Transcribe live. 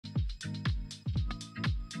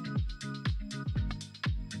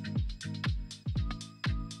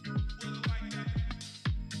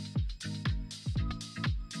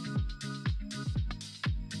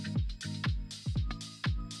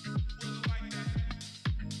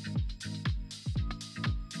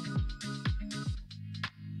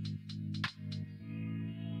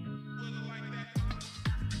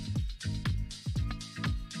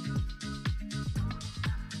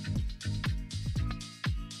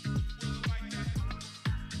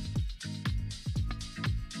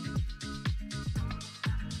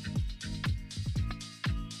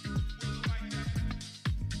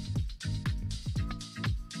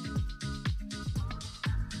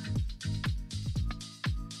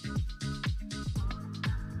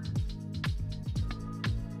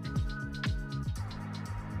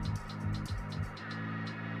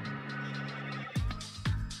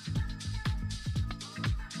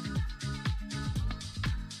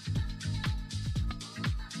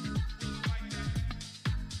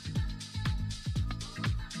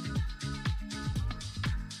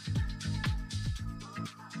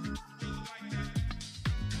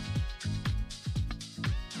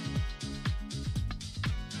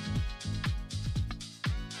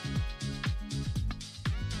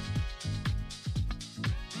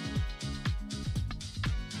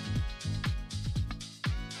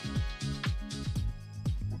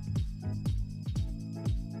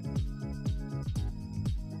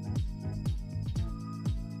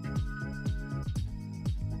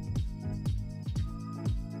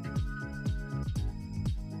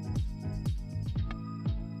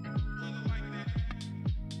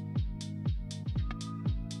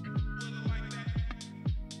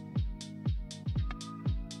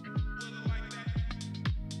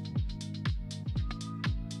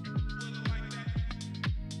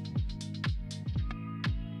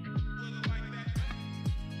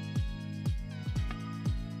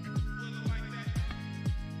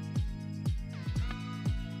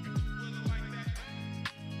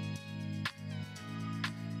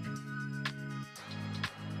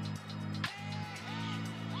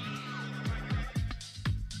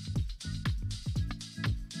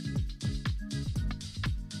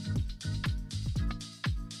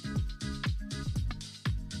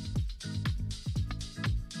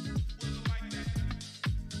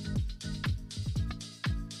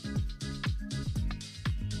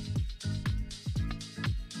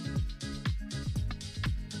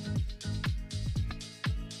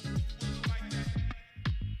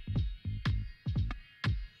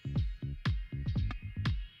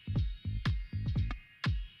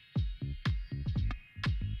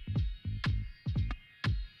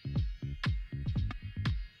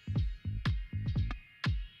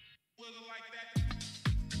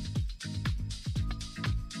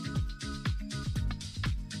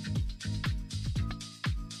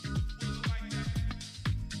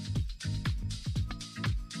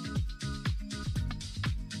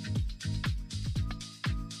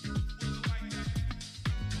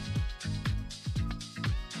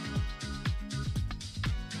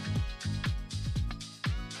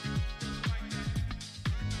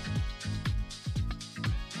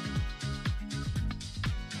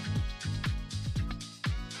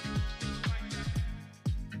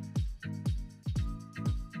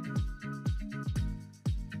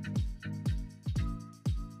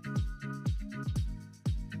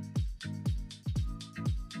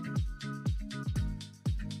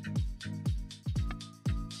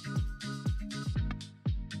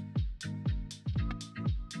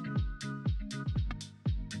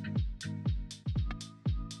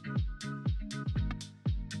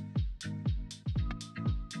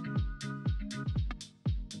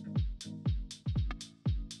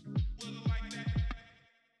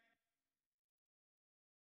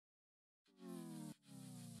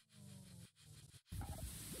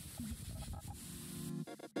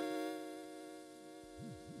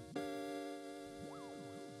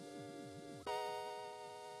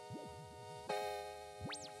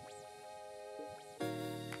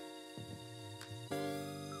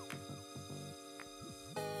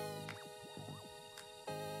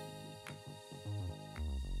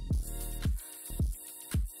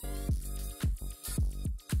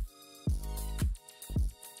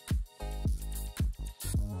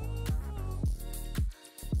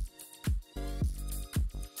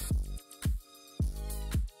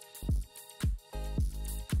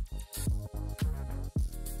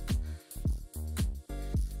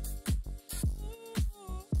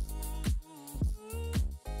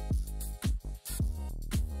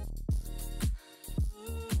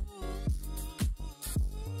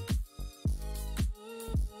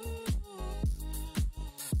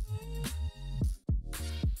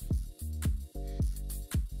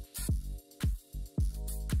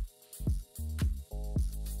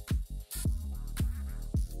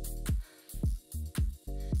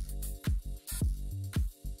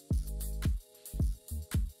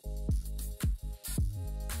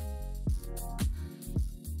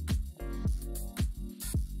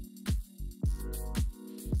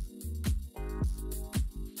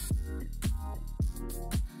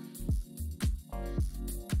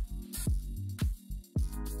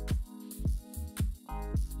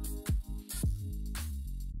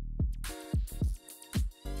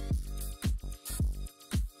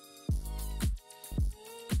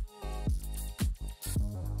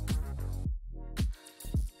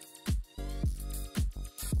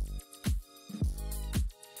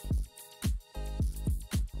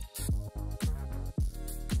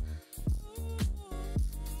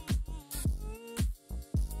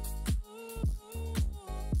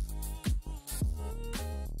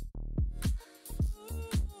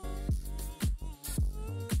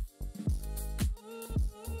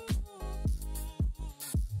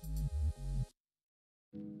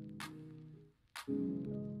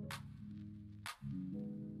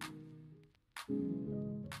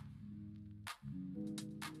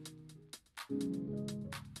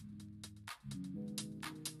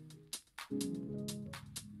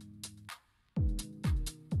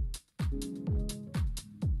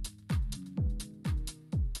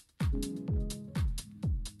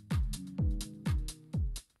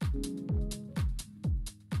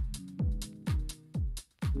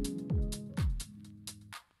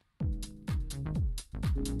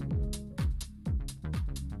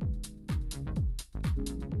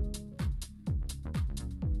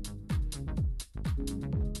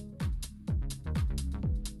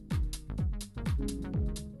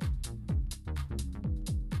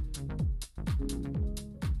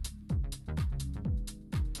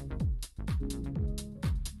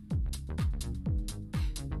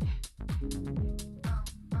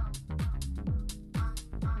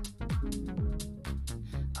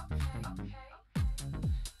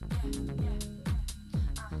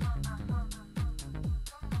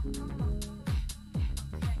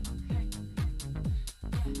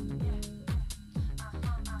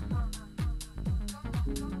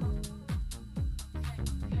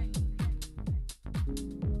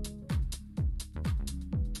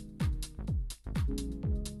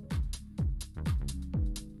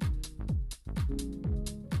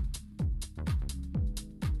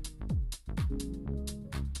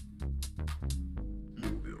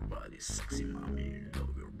Sexy mommy,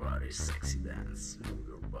 love your body, sexy dance. Move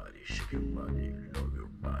your body, shake your body, love your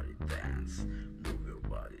body, dance. Move your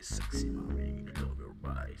body, sexy mommy, love your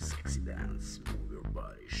body, sexy dance. Move your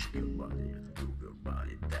body, shake your body, move your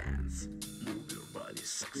body, dance. Move your body,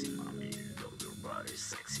 sexy mommy, love your body,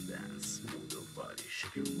 sexy dance. Move your body,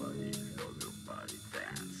 shake your body, love your body,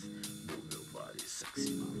 dance. Move your body,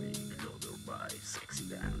 sexy mommy, love your body, sexy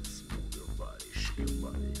dance. Move your body, shake your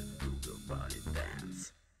body, move your body,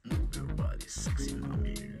 dance. Move your body, sexy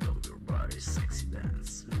mommy, love your body, sexy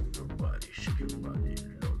dance. Move your body, shake your body,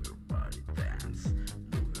 love your body, dance.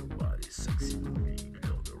 Move your body, sexy mommy,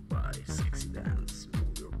 love your body, sexy dance.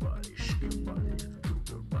 Move your body, shake your body, move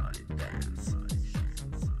your body, dance.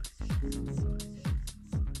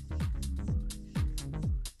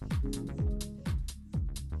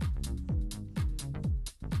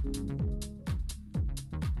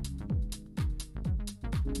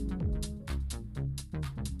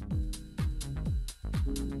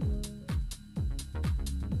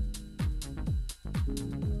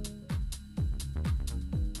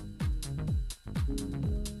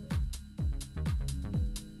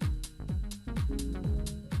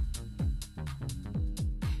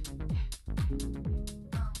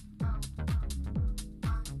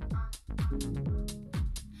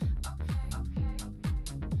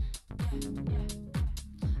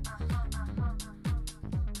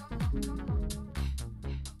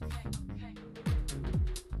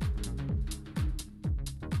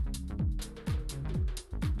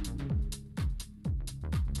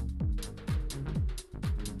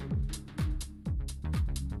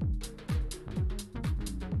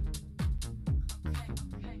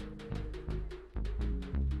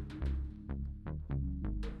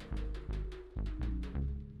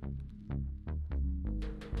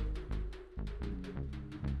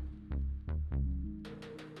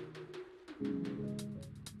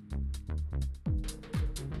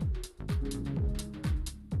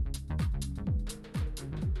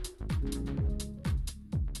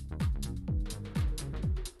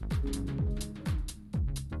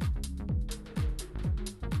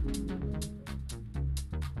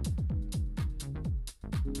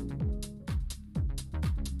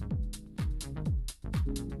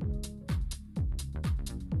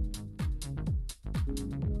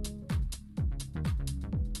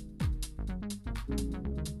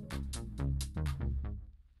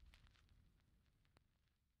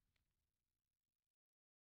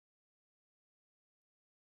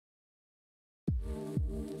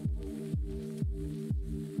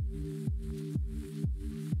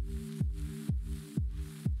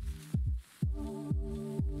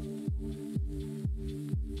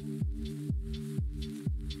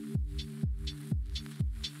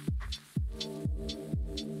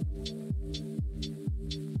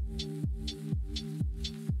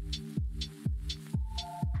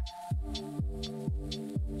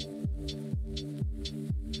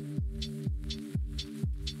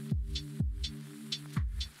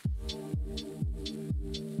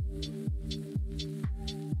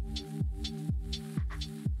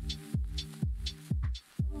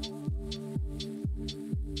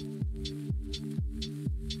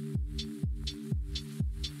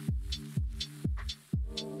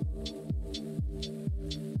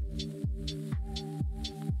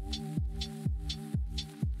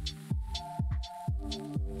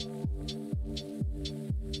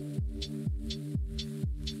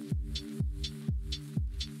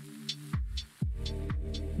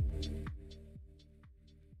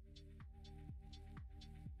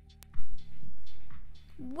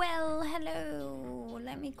 Well, hello.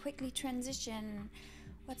 Let me quickly transition.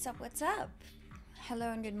 What's up? What's up?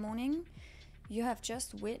 Hello and good morning. You have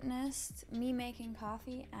just witnessed me making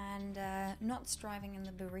coffee and not striving in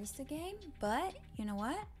the barista game, but you know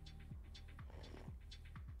what?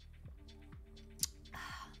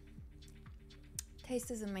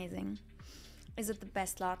 Taste is amazing. Is it the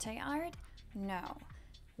best latte art? No.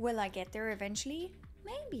 Will I get there eventually?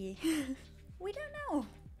 Maybe. We don't know.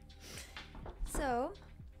 So,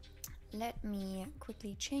 let me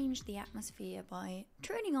quickly change the atmosphere by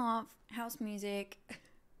turning off house music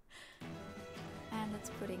and let's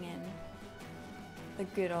putting in the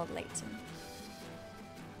good old Layton.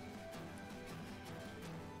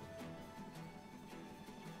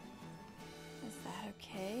 Is that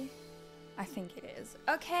okay? I think it is.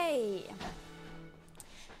 Okay.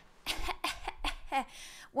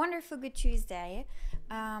 Wonderful good Tuesday.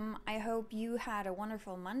 I hope you had a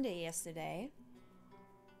wonderful Monday yesterday.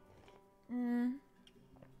 And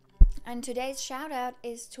today's shout out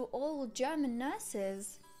is to all German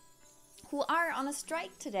nurses who are on a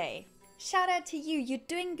strike today. Shout out to you. You're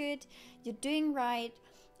doing good. You're doing right.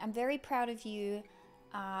 I'm very proud of you.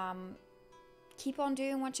 Keep on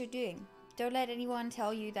doing what you're doing. Don't let anyone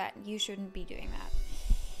tell you that you shouldn't be doing that.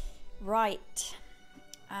 Right.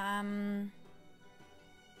 And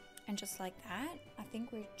just like that, I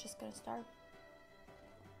think we're just gonna start.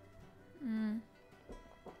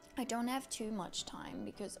 I don't have too much time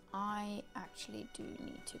because I actually do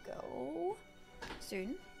need to go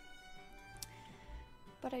soon.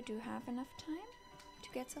 But I do have enough time to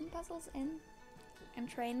get some puzzles in and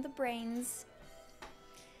train the brains.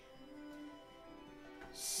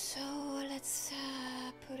 So let's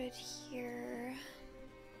put it here.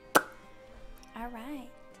 All right.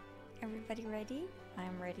 Everybody ready?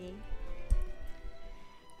 I'm ready.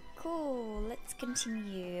 Cool, let's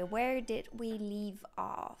continue. Where did we leave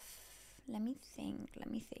off? Let me think.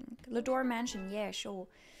 Lador Mansion, yeah, sure.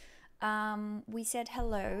 We said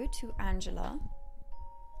hello to Angela.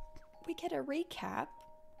 We get a recap.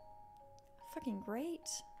 Fucking great.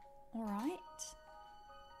 All right.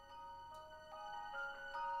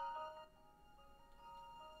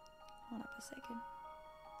 Hold up a second.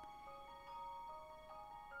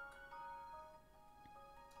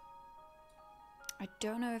 I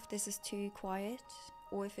don't know if this is too quiet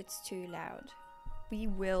or if it's too loud. We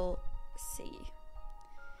will see.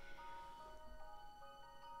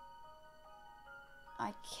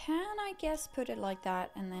 I can, I guess, put it like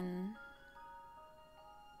that and then...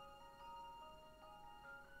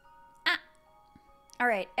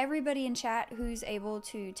 Alright, everybody in chat who's able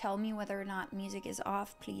to tell me whether or not music is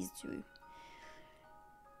off, please do.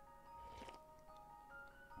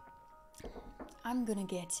 I'm gonna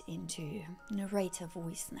get into narrator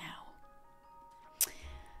voice now.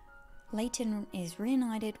 Layton is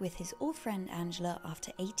reunited with his old friend Angela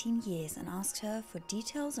after 18 years and asks her for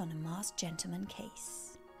details on a masked gentleman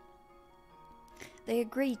case. They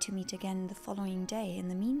agree to meet again the following day. In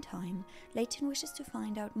the meantime, Layton wishes to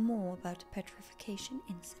find out more about the petrification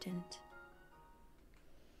incident.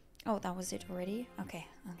 Oh, that was it already? Okay.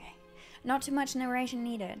 Not too much narration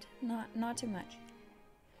needed. Not too much.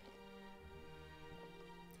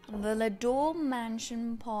 The Lador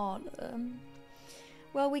Mansion parlor.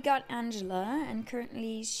 Well, we got Angela, and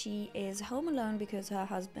currently she is home alone because her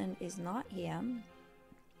husband is not here.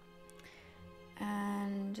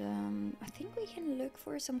 And I think we can look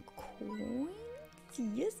for some coins.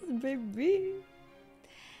 Yes, baby.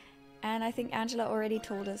 And I think Angela already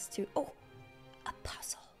told us to... Oh, a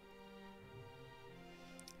puzzle.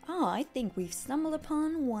 Oh, I think we've stumbled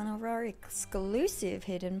upon one of our exclusive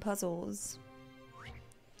hidden puzzles.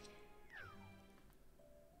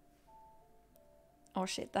 Oh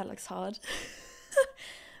shit, that looks hard.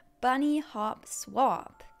 Bunny hop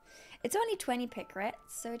swap. It's only 20 picarets,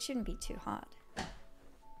 so it shouldn't be too hard.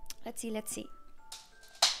 Let's see.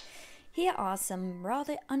 Here are some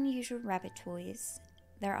rather unusual rabbit toys.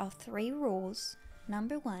 There are 3 rules.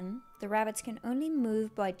 Number 1, the rabbits can only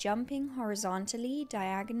move by jumping horizontally,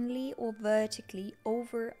 diagonally, or vertically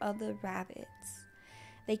over other rabbits.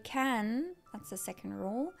 They can, that's the second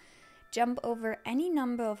rule, jump over any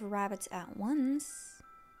number of rabbits at once.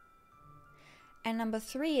 And number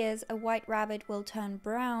 3 is a white rabbit will turn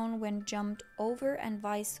brown when jumped over and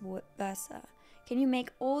vice versa. Can you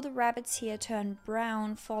make all the rabbits here turn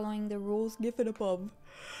brown following the rules given above?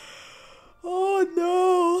 Oh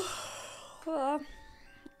no!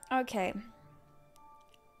 Okay.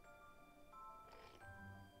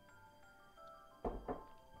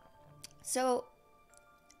 So,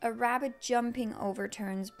 a rabbit jumping over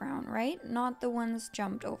turns brown, right? Not the ones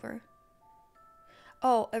jumped over.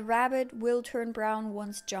 Oh, a rabbit will turn brown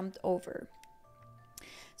once jumped over.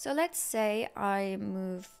 So let's say I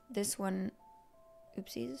move this one.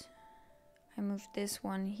 Oopsies. I moved this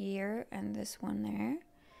one here and this one there.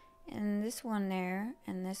 And this one there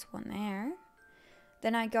and this one there.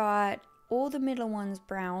 Then I got all the middle ones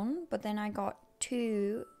brown, but then I got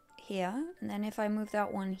 2 here. And then if I move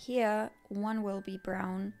that one here, 1 will be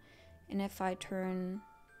brown. And if I turn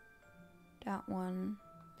that one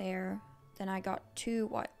there, then I got 2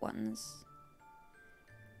 white ones.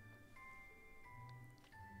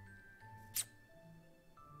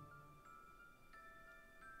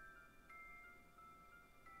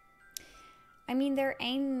 I mean, there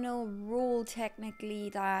ain't no rule technically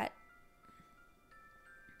that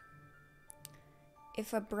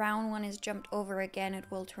if a brown one is jumped over again, it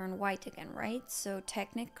will turn white again, right? So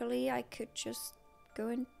technically, I could just go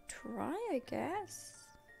and try, I guess.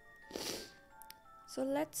 So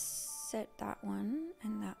let's set that one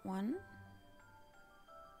and that one.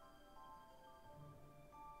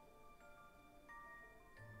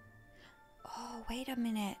 Oh, wait a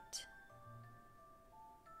minute.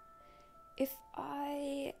 If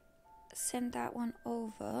I send that one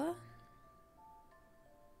over,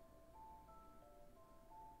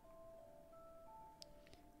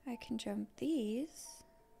 I can jump these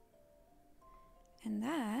and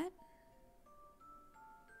that.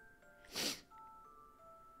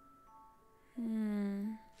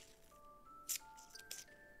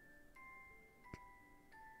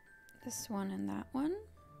 This one and that one.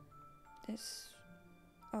 This.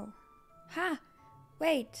 Oh. Ha!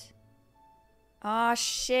 Wait. Ah,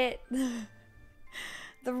 shit.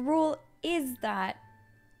 The rule is that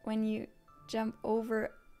when you jump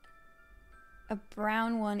over a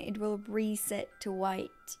brown one, it will reset to white.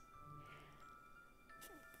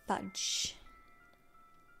 Fudge.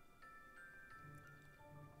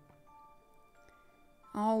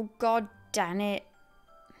 Oh, god damn it.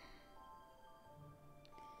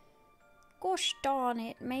 Gosh darn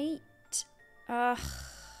it, mate. Ugh.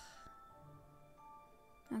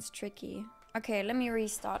 That's tricky. Okay, let me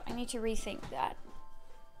restart. I need to rethink that.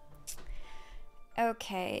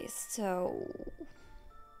 Okay, so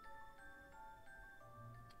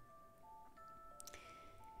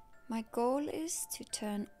my goal is to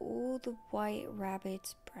turn all the white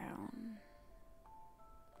rabbits brown.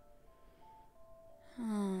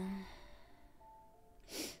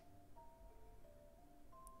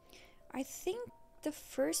 I think the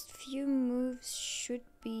first few moves should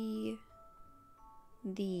be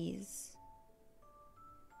these.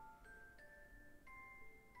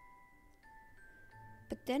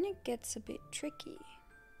 But then it gets a bit tricky.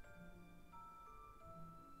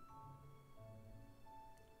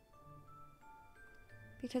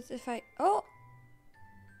 Because if I... Oh!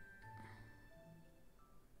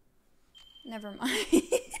 Never mind.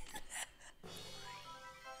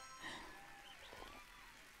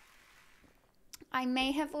 I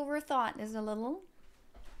may have overthought this a little.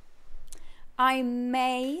 I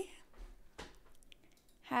may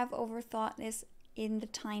have overthought this in the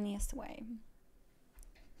tiniest way.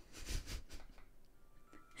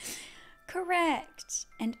 Correct.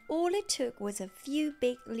 And all it took was a few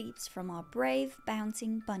big leaps from our brave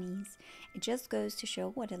bouncing bunnies. It just goes to show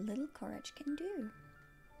what a little courage can do.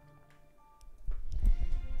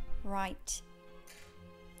 Right.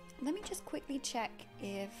 Let me just quickly check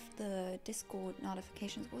if the Discord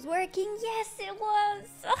notifications was working. Yes, it was.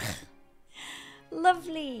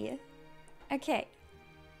 Lovely. Okay.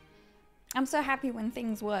 I'm so happy when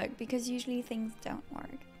things work because usually things don't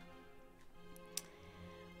work.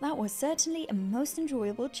 That was certainly a most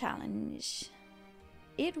enjoyable challenge.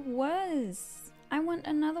 It was. I want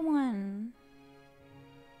another one.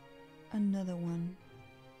 Another one.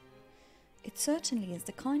 It certainly is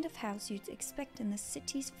the kind of house you'd expect in the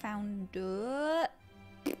city's founder.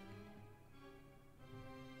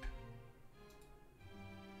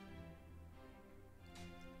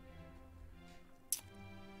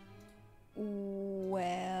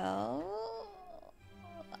 Well,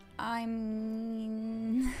 I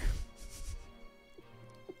mean,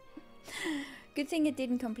 good thing it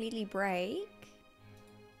didn't completely break.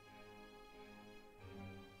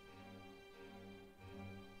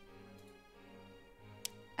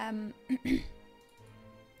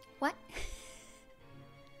 What?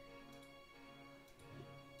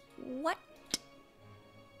 What?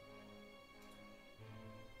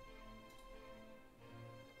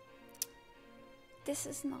 This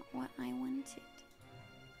is not what I wanted.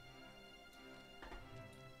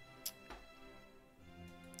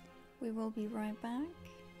 We will be right back.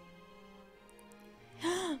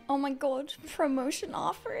 Oh my god, promotion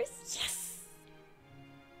offers. Yes!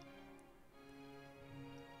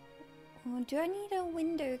 Oh, do I need a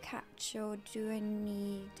window capture or do I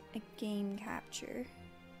need a game capture?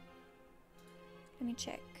 Let me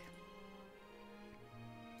check.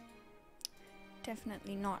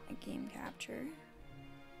 Definitely not a game capture.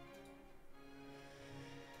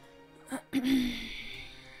 Delete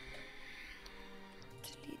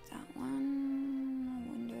that one.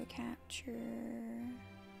 Window capture.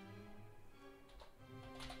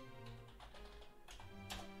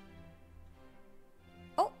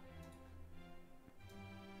 Oh!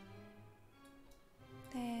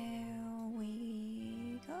 There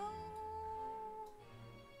we go.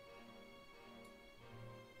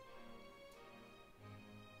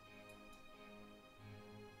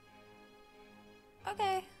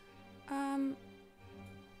 Okay.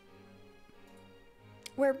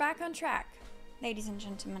 We're back on track, ladies and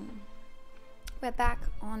gentlemen. We're back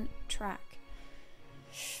on track.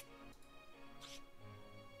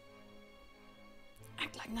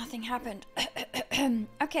 Act like nothing happened.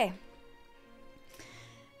 Okay.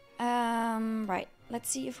 Right. Let's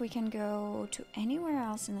see if we can go to anywhere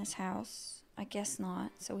else in this house. I guess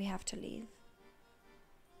not, so we have to leave.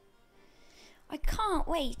 I can't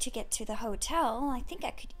wait to get to the hotel. I think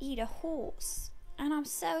I could eat a horse. And I'm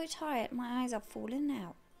so tired, my eyes are falling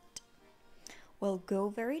out. Well, go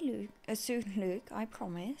very soon, Luke, I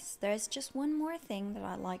promise. There's just one more thing that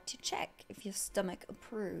I'd like to check, if your stomach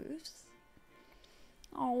approves.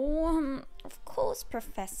 Oh, of course,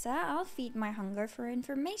 Professor. I'll feed my hunger for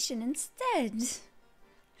information instead.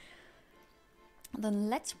 Then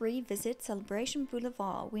let's revisit Celebration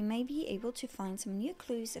Boulevard. We may be able to find some new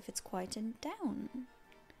clues if it's quieted down.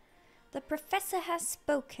 The Professor has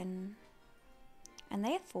spoken. And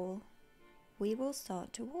therefore, we will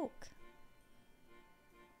start to walk.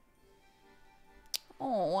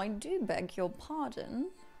 Oh, I do beg your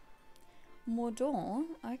pardon. Mordaunt,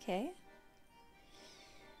 okay.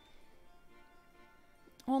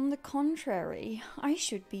 On the contrary, I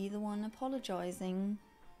should be the one apologizing.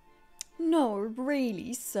 No,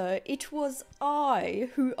 really, sir, it was I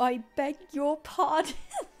who I beg your pardon.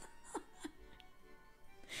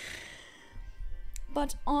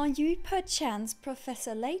 But are you perchance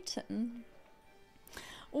Professor Layton?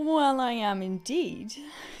 Well, I am indeed.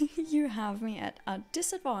 You have me at a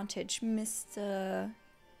disadvantage, Mr.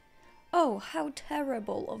 Oh, how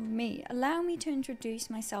terrible of me. Allow me to introduce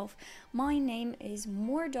myself. My name is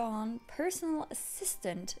Mordaunt, personal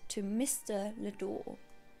assistant to Mr. Ledore.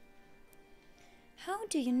 How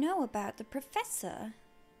do you know about the Professor?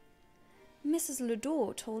 Mrs.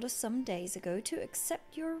 Ledore told us some days ago to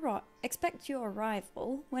expect your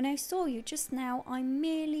arrival. When I saw you just now, I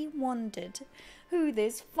merely wondered who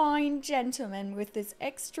this fine gentleman with this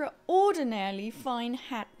extraordinarily fine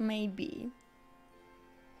hat may be.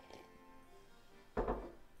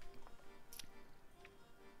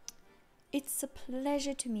 It's a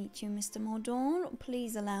pleasure to meet you, Mr. Mordaunt.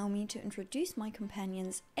 Please allow me to introduce my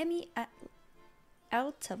companions, Emmy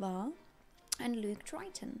Altavar and Luke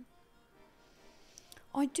Triton.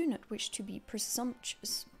 I do not wish to be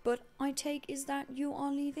presumptuous, but I take is that you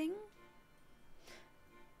are leaving?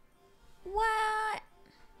 What?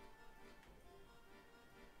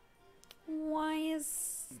 Why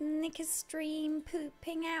is Snickerstream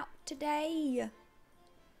pooping out today?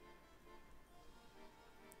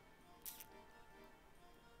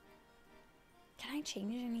 Can I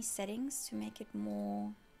change any settings to make it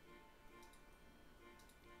more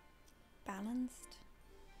balanced?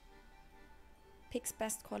 Picks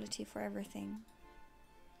best quality for everything.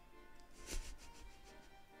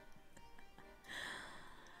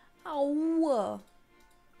 Oh.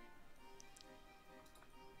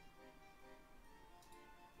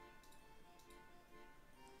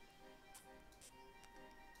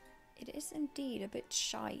 It is indeed a bit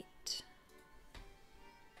shite.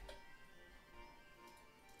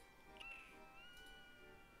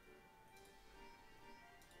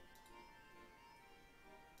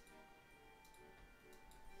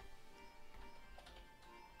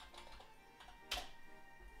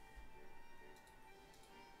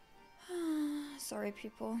 Sorry,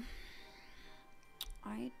 people.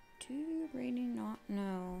 I do really not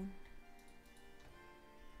know.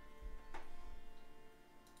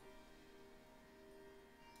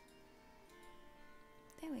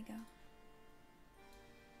 There we go.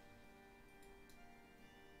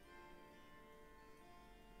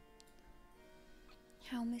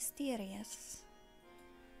 How mysterious.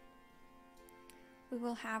 We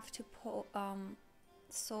will have to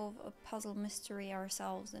solve a puzzle mystery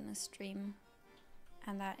ourselves in a stream.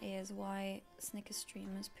 And that is why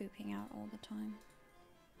Snickerstream is pooping out all the time.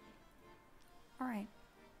 Alright.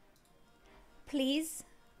 Please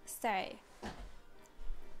stay.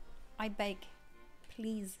 I beg.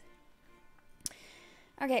 Please.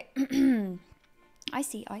 Okay. I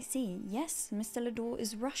see. Yes, Mr. Lador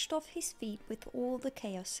is rushed off his feet with all the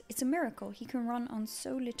chaos. It's a miracle he can run on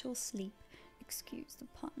so little sleep. Excuse the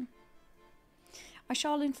pun. I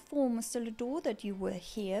shall inform Mr. Lador that you were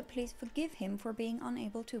here. Please forgive him for being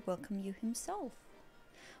unable to welcome you himself.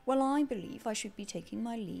 Well, I believe I should be taking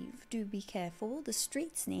my leave. Do be careful. The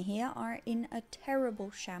streets near here are in a terrible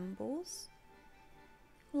shambles.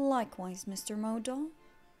 Likewise, Mr. Modal.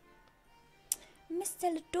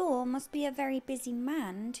 Mr. Lador must be a very busy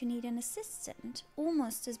man to need an assistant.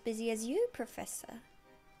 Almost as busy as you, Professor.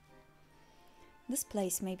 This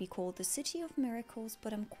place may be called the City of Miracles,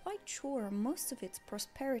 but I'm quite sure most of its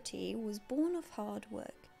prosperity was born of hard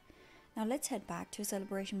work. Now let's head back to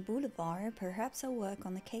Celebration Boulevard. Perhaps our work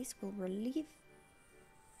on the case will relieve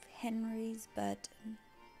Henry's burden.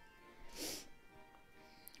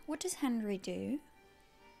 What does Henry do?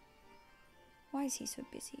 Why is he so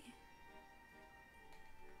busy?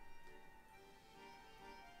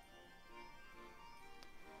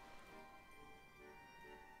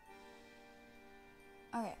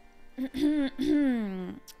 Okay.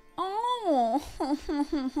 Oh,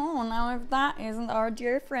 now if that isn't our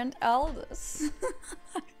dear friend Aldous.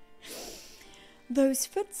 Those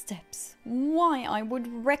footsteps. Why, I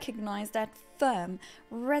would recognize that firm,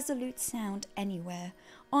 resolute sound anywhere.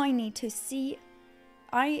 I need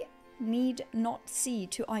not see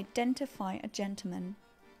to identify a gentleman.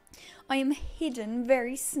 I am hidden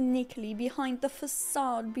very sneakily behind the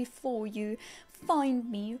facade before you. Find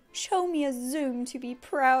me, show me a zoom to be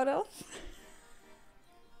proud of.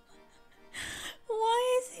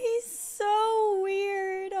 Why is he so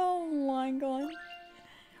weird? Oh my god.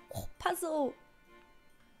 Oh, puzzle!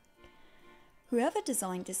 Whoever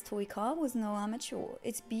designed this toy car was no amateur.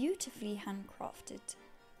 It's beautifully handcrafted.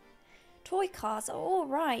 Toy cars are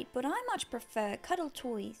alright, but I much prefer cuddle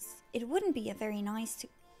toys. It wouldn't be very nice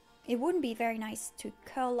to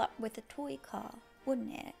curl up with a toy car,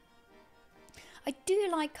 wouldn't it? I do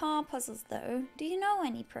like car puzzles though. Do you know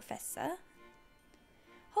any, Professor?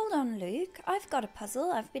 Hold on, Luke. I've got a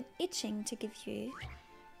puzzle I've been itching to give you.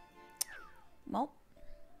 Well.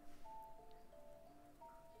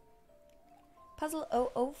 Puzzle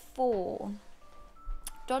 004.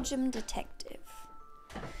 Dodgem Detective.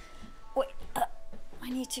 Wait, I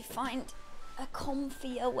need to find a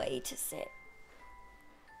comfier way to sit.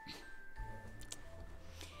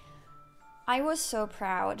 I was so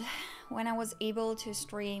proud when I was able to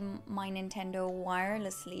stream my Nintendo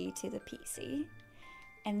wirelessly to the PC.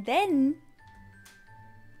 And then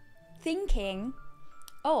thinking,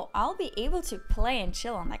 oh, I'll be able to play and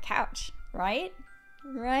chill on the couch, right?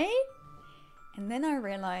 Right? And then I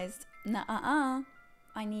realized, nah,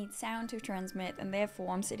 I need sound to transmit, and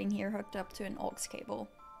therefore I'm sitting here hooked up to an aux cable.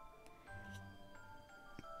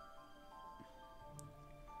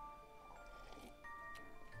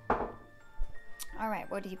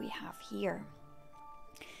 Alright, what do we have here?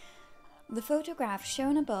 The photograph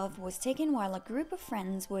shown above was taken while a group of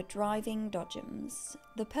friends were driving Dodgems.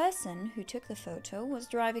 The person who took the photo was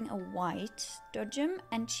driving a white Dodgem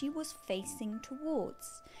and she was facing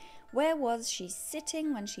towards. Where was she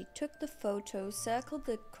sitting when she took the photo? Circle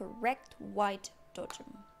the correct white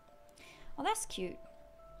Dodgem. Oh, that's cute.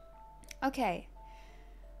 Okay.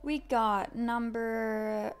 We got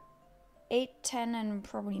number 8, 10, and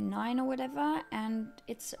probably 9 or whatever. And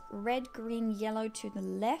it's red, green, yellow to the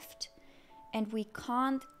left. And we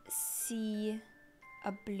can't see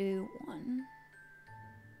a blue one.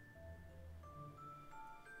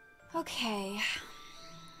 Okay.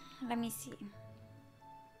 Let me see.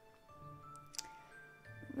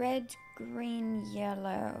 Red, green,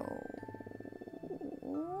 yellow.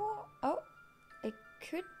 Oh, it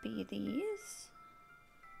could be these.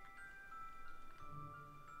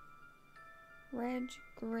 Red,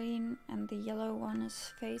 green, and the yellow one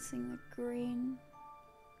is facing the green.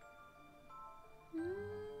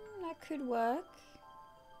 That could work.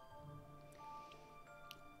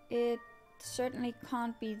 It certainly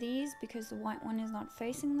can't be these because the white one is not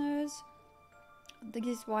facing those.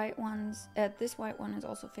 These white ones, this white one is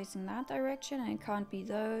also facing that direction, and it can't be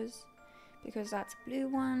those because that's a blue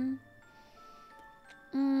one.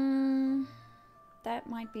 That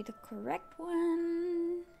might be the correct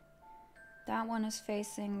one. That one is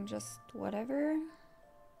facing just whatever.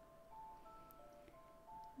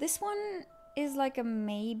 This one is like a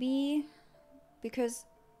maybe because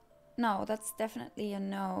no, that's definitely a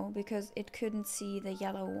no because it couldn't see the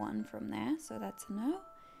yellow one from there, so that's a no.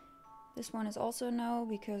 This one is also a no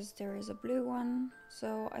because there is a blue one,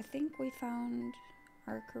 so I think we found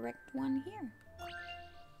our correct one here.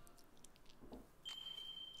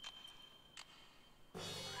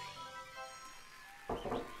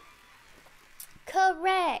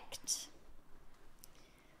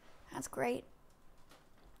 great.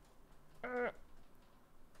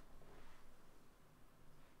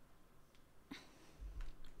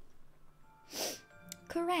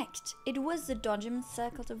 Correct. It was the Dodgem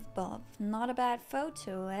circled above. Not a bad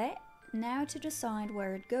photo, eh? Now to decide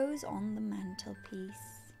where it goes on the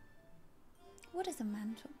mantelpiece. What is a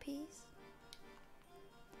mantelpiece?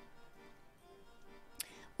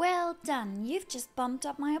 Well done. You've just bumped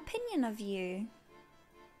up my opinion of you.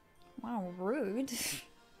 Wow, rude.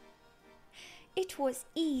 It was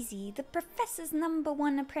easy. The professor's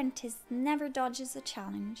 #1 apprentice never dodges a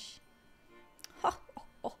challenge.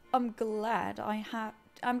 I'm glad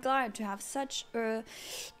to have such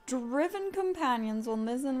driven companions on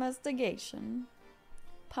this investigation.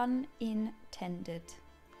 Pun intended.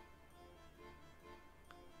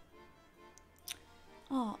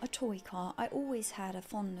 Ah, a toy car. I always had a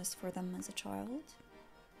fondness for them as a child.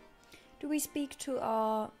 Do we speak to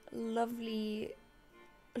our lovely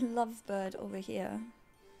lovebird over here?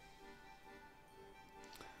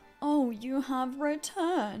 Oh, you have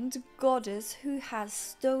returned, goddess who has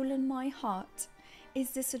stolen my heart.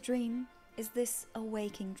 Is this a dream? Is this a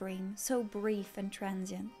waking dream, so brief and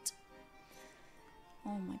transient?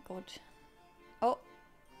 Oh my god. Oh,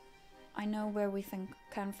 I know where we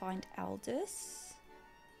can find Aldous.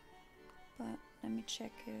 But let me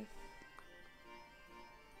check if...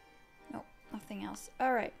 No, nothing else.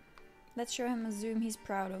 Alright, let's show him a zoom he's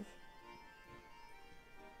proud of.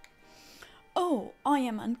 Oh, I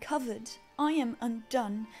am uncovered. I am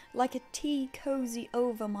undone, like a tea cozy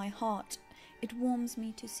over my heart. It warms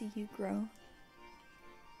me to see you grow.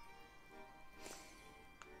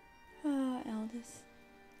 Ah, Aldous.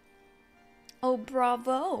 Oh,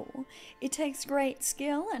 bravo! It takes great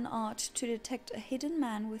skill and art to detect a hidden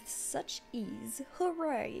man with such ease.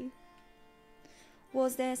 Hooray!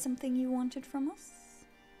 Was there something you wanted from us?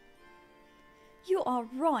 You are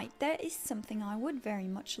right. There is something I would very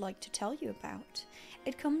much like to tell you about.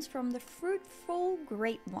 It comes from the fruitful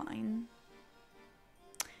grapevine.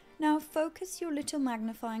 Now focus your little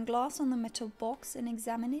magnifying glass on the metal box and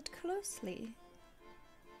examine it closely.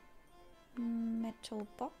 Metal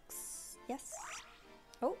box, yes.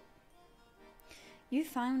 Oh, you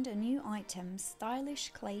found a new item,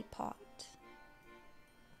 stylish clay pot.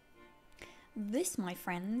 This, my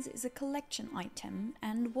friends, is a collection item,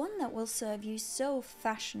 and one that will serve you so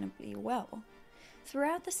fashionably well.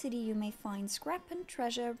 Throughout the city you may find scrap and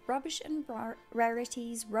treasure, rubbish and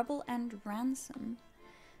rarities, rubble and ransom.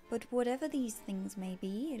 But whatever these things may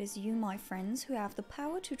be, it is you, my friends, who have the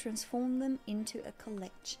power to transform them into a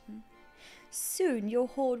collection. Soon your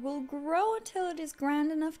hoard will grow until it is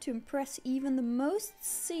grand enough to impress even the most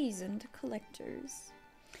seasoned collectors.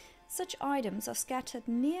 Such items are scattered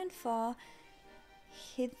near and far,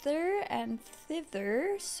 hither and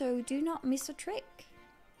thither, so do not miss a trick.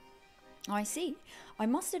 I see. I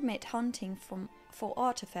must admit hunting for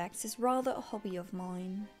artifacts is rather a hobby of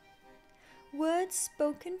mine. Words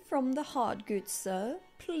spoken from the heart, good sir.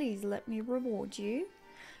 Please let me reward you.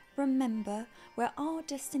 Remember, where our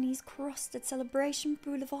destinies crossed at Celebration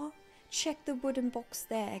Boulevard, check the wooden box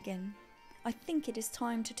there again. I think it is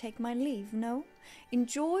time to take my leave, no?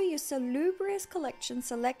 Enjoy your salubrious collection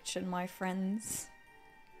selection, my friends.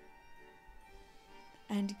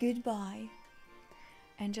 And goodbye.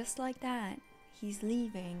 And just like that, he's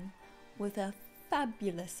leaving with a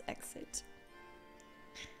fabulous exit.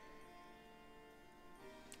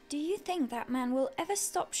 Do you think that man will ever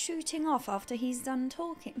stop shooting off after he's done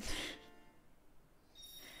talking?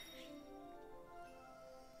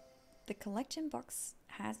 The collection box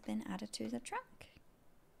has been added to the trunk.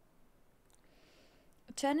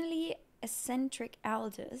 Eternally eccentric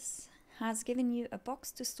Aldous has given you a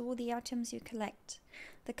box to store the items you collect.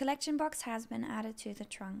 The collection box has been added to the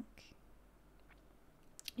trunk.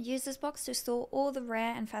 Use this box to store all the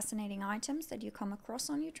rare and fascinating items that you come across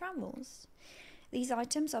on your travels. These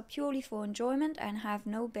items are purely for enjoyment and have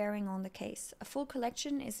no bearing on the case. A full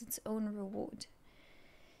collection is its own reward.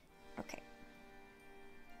 Okay.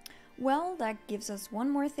 Well, that gives us one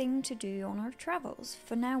more thing to do on our travels.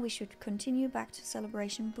 For now, we should continue back to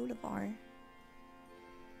Celebration Boulevard.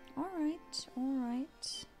 Alright,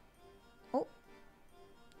 alright. Oh.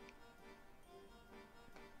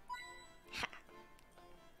 Ha!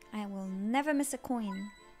 I will never miss a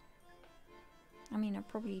coin. I mean, I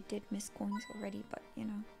probably did miss coins already, but you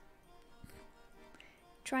know.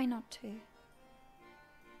 Try not to.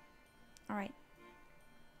 Alright.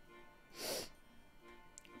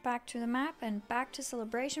 Back to the map and back to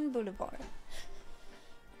Celebration Boulevard.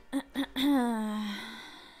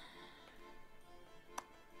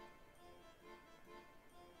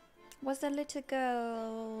 Was the little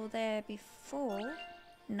girl there before?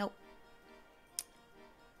 Nope.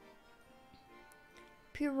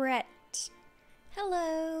 Pirette.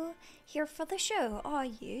 Hello, here for the show, are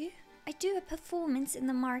you? I do a performance in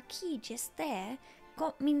the marquee just there.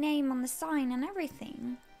 Got me name on the sign and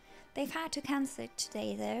everything. They've had to cancel it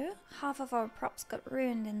today though. Half of our props got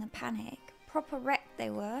ruined in the panic. Proper wreck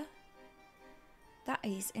they were. That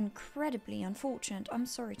is incredibly unfortunate. I'm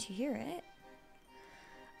sorry to hear it.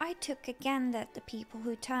 I took a gander at the people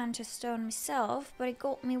who turned to stone myself, but it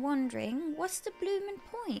got me wondering, what's the bloomin'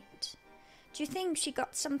 point? Do you think she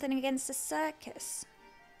got something against the circus?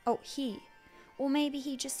 Oh, he. Or maybe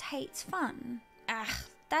he just hates fun. Ah,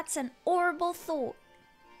 that's an horrible thought.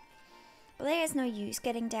 But there's no use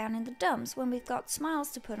getting down in the dumps when we've got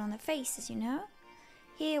smiles to put on their faces, you know?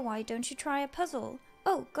 Here, why don't you try a puzzle?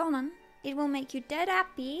 Oh, go on. It will make you dead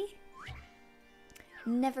happy.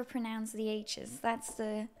 Never pronounce the H's. That's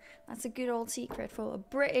a good old secret for a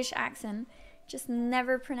British accent. Just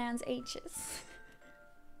never pronounce H's.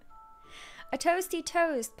 A toasty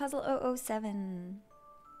toast, puzzle 007.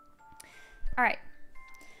 Alright.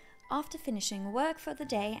 After finishing work for the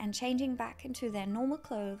day and changing back into their normal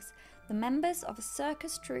clothes, the members of a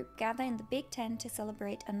circus troupe gather in the big tent to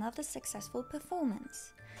celebrate another successful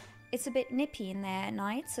performance. It's a bit nippy in there at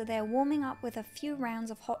night, so they're warming up with a few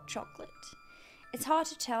rounds of hot chocolate. It's hard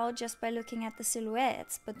to tell just by looking at the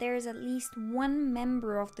silhouettes, but there is at least one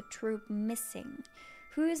member of the troupe missing.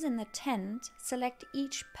 Who is in the tent? Select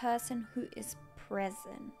each person who is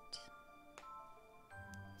present.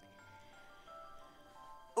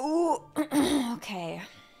 Ooh, okay.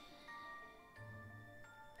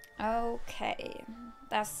 Okay,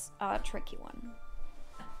 that's a tricky one.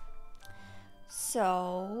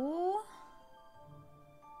 So,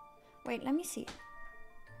 wait, let me see.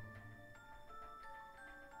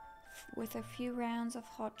 With a few rounds of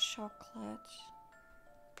hot chocolate.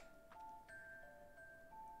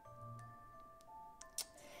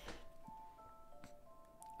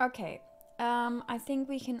 Okay, I think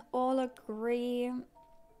we can all agree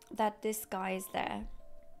that this guy is there.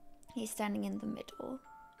 He's standing in the middle.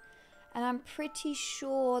 And I'm pretty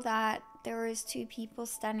sure that there is two people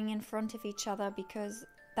standing in front of each other because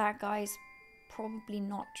that guy's probably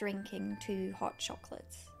not drinking two hot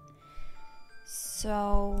chocolates.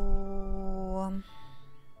 So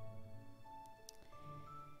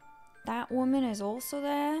that woman is also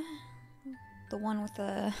there. The one with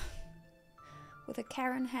a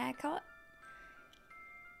Karen haircut.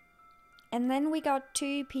 And then we got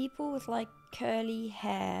two people with like curly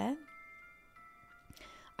hair.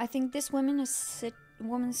 I think this woman's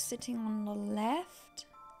sitting on the left.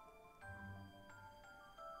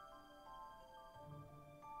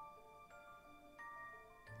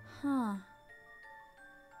 Huh.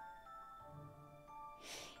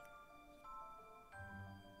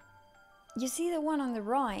 You see the one on the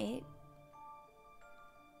right?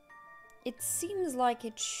 It seems like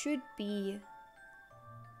it should be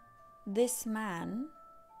this man.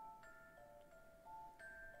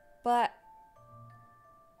 But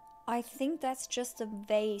I think that's just a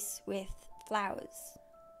vase with flowers.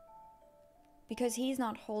 Because he's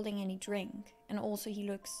not holding any drink. And also he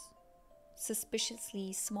looks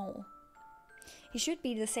suspiciously small. He should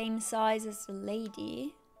be the same size as the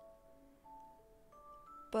lady.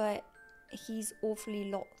 But he's awfully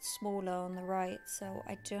lot smaller on the right. So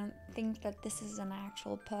I don't think that this is an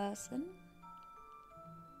actual person.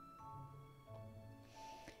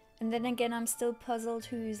 And then again, I'm still puzzled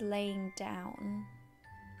who's laying down.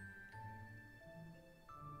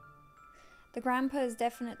 The grandpa is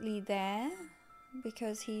definitely there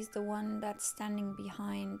because he's the one that's standing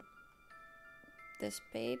behind this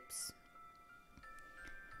babes.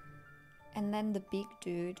 And then the big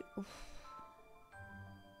dude. Oof.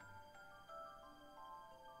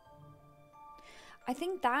 I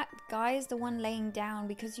think that guy is the one laying down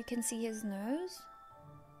because you can see his nose.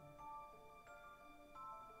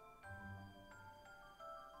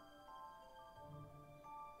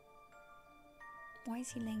 Why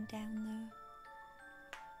is he laying down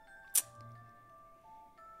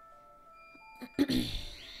though?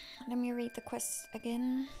 Let me read the quest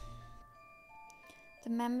again. The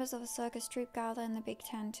members of a circus troupe gather in the big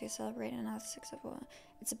tent to celebrate another successful.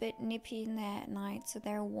 It's a bit nippy in there at night, so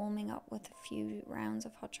they're warming up with a few rounds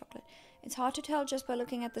of hot chocolate. It's hard to tell just by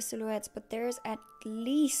looking at the silhouettes, but there's at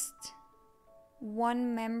least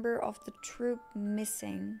one member of the troupe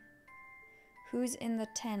missing. Who's in the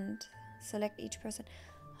tent? Select each person.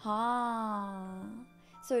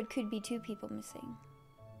 So it could be two people missing.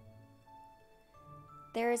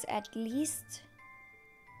 There is at least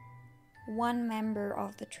one member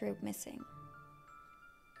of the troupe missing.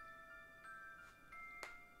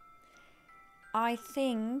 I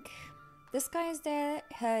think this guy is there,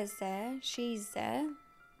 her is there, she's there.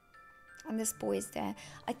 And this boy is there.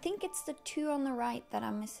 I think it's the two on the right that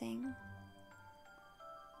I'm missing.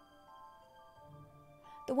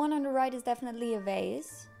 The one on the right is definitely a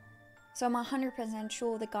vase. So I'm 100%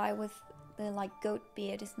 sure the guy with the like goat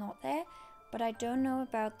beard is not there. But I don't know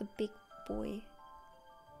about the big boy.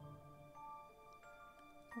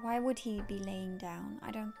 Why would he be laying down?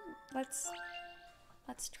 I don't... Let's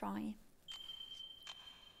try.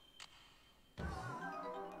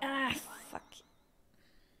 Ah, fuck.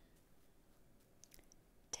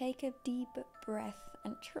 Take a deep breath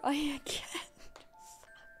and try again.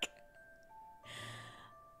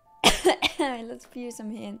 Fuck. Let's view some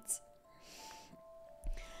hints.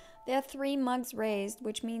 There are 3 mugs raised,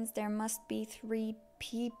 which means there must be 3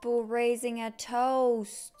 people raising a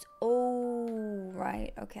toast. Oh,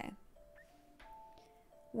 right, okay.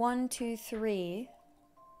 1, 2, 3.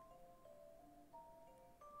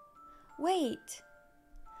 Wait.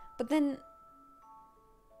 But then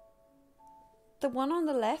the one on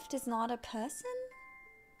the left is not a person?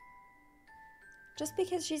 Just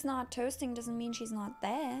because she's not toasting doesn't mean she's not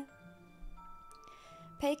there.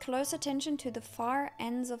 Pay close attention to the far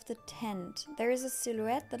ends of the tent. There is a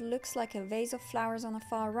silhouette that looks like a vase of flowers on the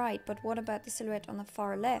far right, but what about the silhouette on the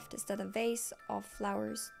far left? Is that a vase of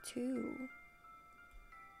flowers too?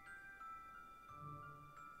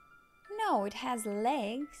 No, it has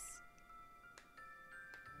legs.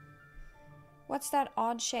 What's that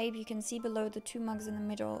odd shape you can see below the 2 mugs in the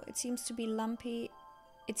middle? It seems to be lumpy.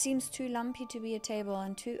 It seems too lumpy to be a table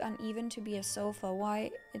and too uneven to be a sofa.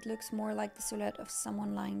 Why? It looks more like the silhouette of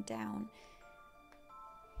someone lying down.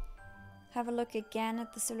 Have a look again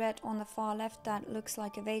at the silhouette on the far left. That looks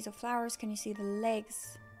like a vase of flowers. Can you see the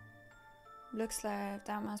legs? Looks like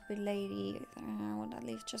that must be lady. Well, that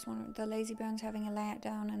leaves just one. The lazy bones having a lay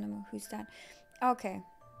down and who's that? Okay.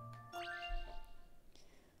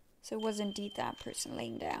 So it was indeed that person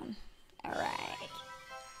laying down. Alright.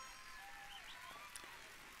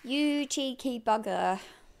 You cheeky bugger.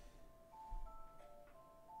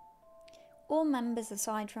 All members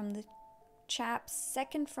aside from the chaps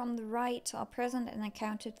second from the right are present and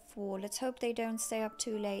accounted for. Let's hope they don't stay up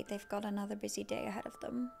too late. They've got another busy day ahead of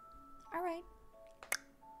them. Alright.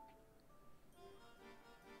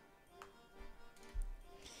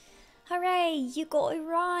 Hooray, you got it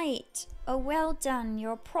right. Oh, well done.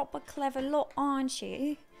 You're a proper clever lot, aren't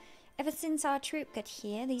you? Ever since our troop got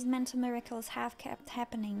here, these mental miracles have kept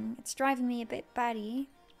happening. It's driving me a bit batty.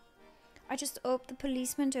 I just hope the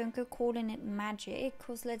policemen don't go calling it magic,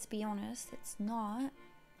 because let's be honest, it's not.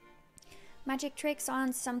 Magic tricks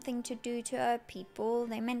aren't something to do to hurt people,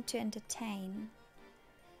 they're meant to entertain.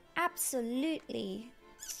 Absolutely.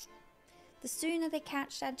 The sooner they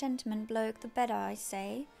catch that gentleman bloke, the better, I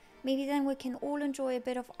say. Maybe then we can all enjoy a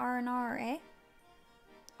bit of R&R, eh?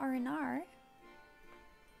 R&R?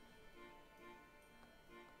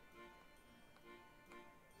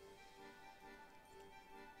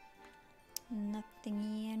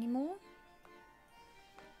 Nothing anymore.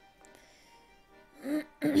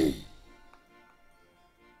 Okay,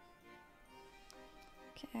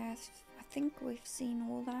 I think we've seen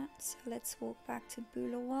all that, so let's walk back to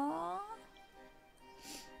Bouloir.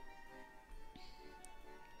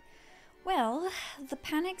 Well, the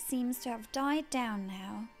panic seems to have died down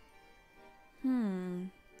now.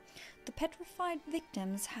 The petrified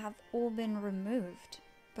victims have all been removed,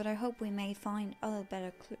 but I hope we may find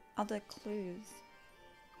other clues.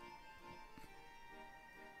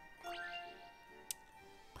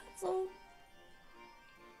 Puzzle.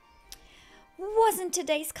 Wasn't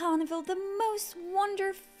today's carnival the most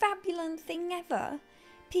wonder-fabulous thing ever?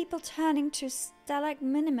 People turning to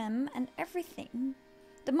stalagminimum and everything.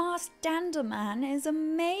 The masked dander man is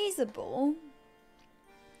amazable.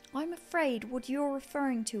 I'm afraid what you're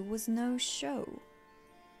referring to was no show.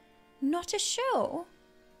 Not a show?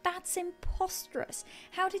 That's imposterous.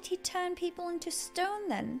 How did he turn people into stone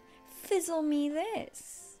then? Fizzle me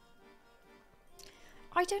this.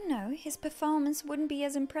 I don't know. His performance wouldn't be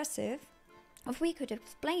as impressive if we could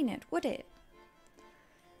explain it, would it?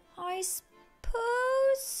 I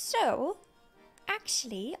suppose so.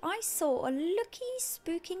 Actually, I saw a looky,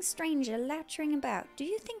 spooking stranger loitering about. Do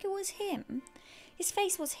you think it was him? His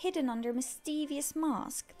face was hidden under a mischievous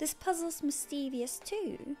mask. This puzzle's mischievous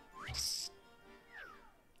too.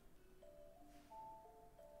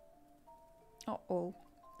 Uh-oh.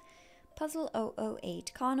 Puzzle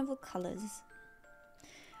 008, Carnival Colours.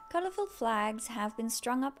 Colourful flags have been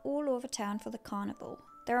strung up all over town for the carnival.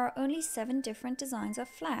 There are only 7 different designs of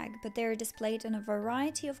flag, but they are displayed in a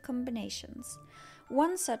variety of combinations.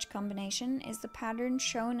 One such combination is the pattern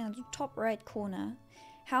shown in the top right corner.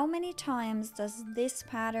 How many times does this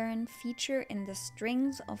pattern feature in the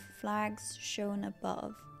strings of flags shown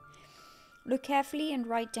above? Look carefully and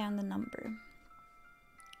write down the number.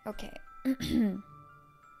 Okay.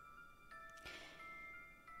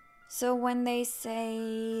 So when they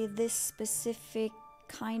say this specific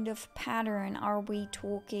kind of pattern, are we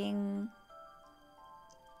talking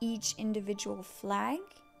each individual flag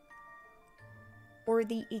or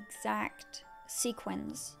the exact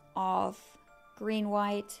sequence of green,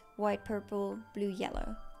 white, white, purple, blue,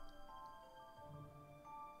 yellow?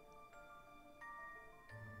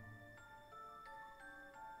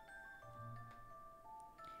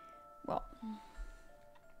 Well,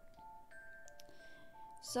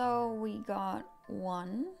 so we got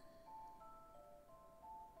 1.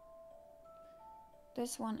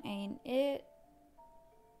 This one ain't it.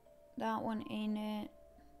 That one ain't it.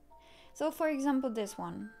 So for example, this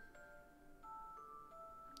one.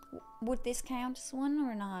 Would this count as one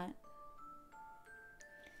or not?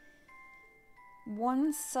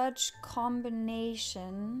 One such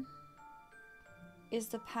combination is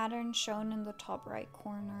the pattern shown in the top right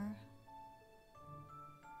corner.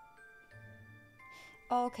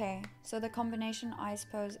 Okay, so the combination, I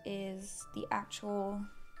suppose, is the actual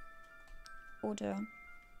order.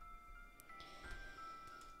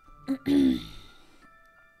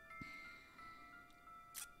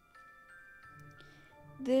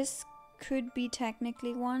 This could be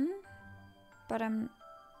technically 1, but I'm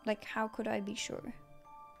like, how could I be sure?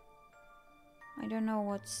 I don't know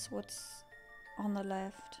what's on the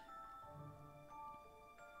left.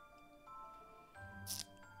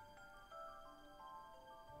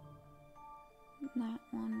 That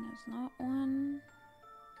one is not 1.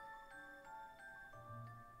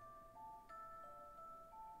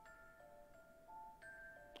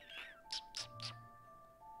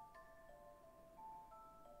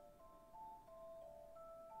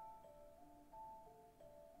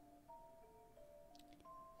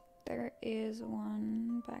 There is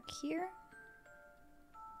one back here.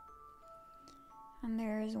 And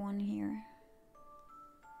there is one here.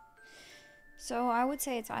 So I would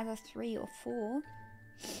say it's either 3 or 4.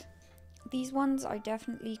 These ones are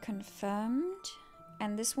definitely confirmed.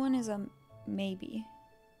 And this one is a maybe.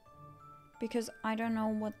 Because I don't know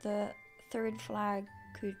what the third flag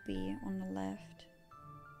could be on the left.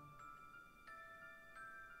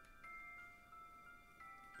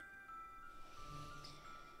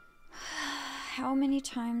 How many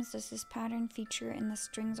times does this pattern feature in the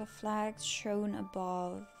strings of flags shown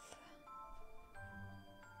above?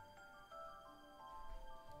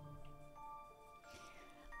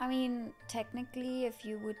 I mean, technically, if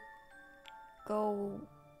you would go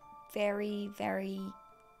very, very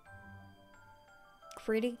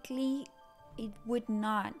critically, it would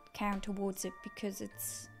not count towards it because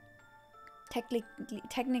it's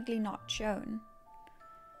technically not shown.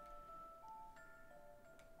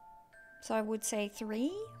 So I would say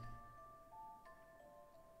 3.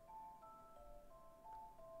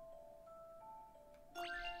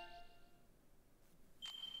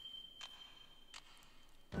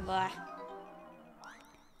 Blah.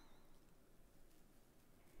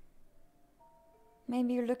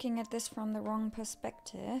 Maybe you're looking at this from the wrong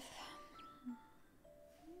perspective.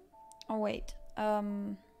 Oh wait,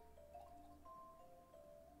 oh,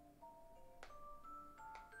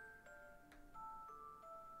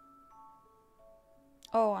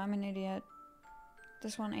 I'm an idiot.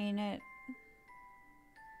 This one ain't it.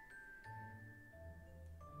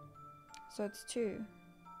 So it's 2.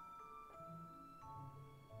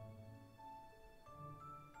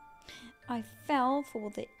 I fell for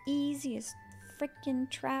the easiest freaking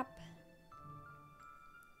trap.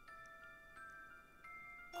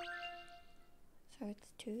 So it's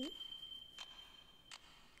 2. Yes.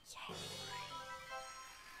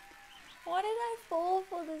 Why did I fall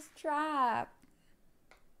for this trap?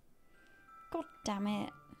 God damn it.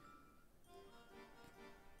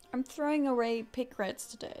 I'm throwing away pick-reds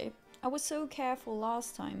today. I was so careful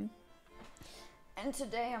last time. And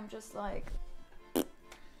today I'm just like...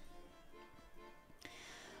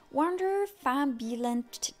 Wonder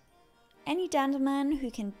fabulent. Any gentleman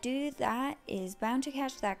who can do that is bound to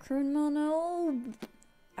catch that criminal.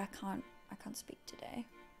 I can't speak today.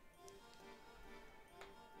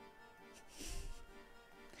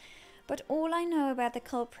 But all I know about the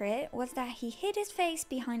culprit was that he hid his face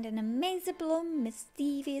behind an amazable,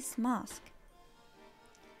 mischievous mask.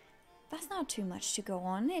 That's not too much to go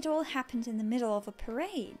on. It all happened in the middle of a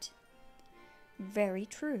parade. Very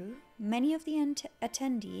true. Many of the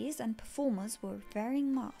attendees and performers were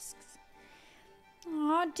wearing masks.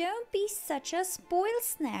 Aw, don't be such a spoil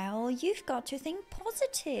snail. You've got to think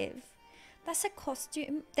positive. There's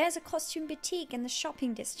a costume boutique in the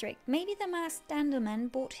shopping district. Maybe the masked gentleman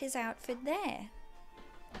bought his outfit there.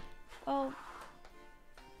 Oh.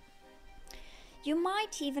 You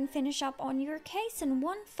might even finish up on your case in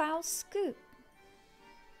one foul swoop.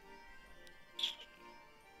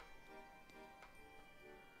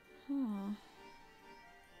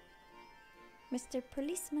 Mr.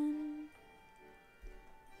 Policeman.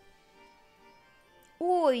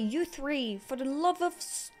 Oi, you three, for the love of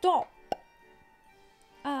stop.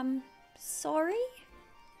 Sorry?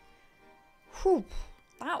 Whew,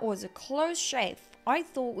 that was a close shave. I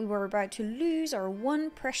thought we were about to lose our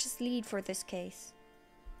one precious lead for this case.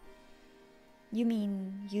 You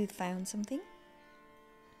mean you found something?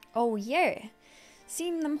 Oh yeah.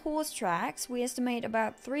 Seeing them horse tracks, we estimate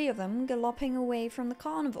about 3 of them galloping away from the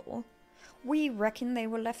carnival. We reckon they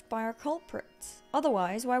were left by our culprits.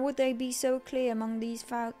 Otherwise, why would they be so clear among these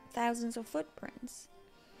thousands of footprints?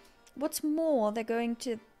 What's more, they're going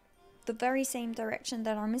to the very same direction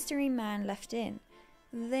that our mystery man left in.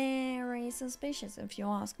 Very suspicious, if you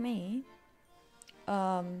ask me.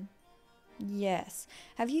 Yes.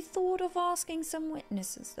 Have you thought of asking some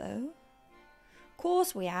witnesses, though?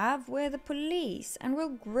 Course we have. We're the police, and we'll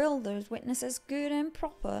grill those witnesses good and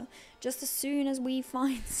proper just as soon as we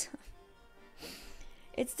find some.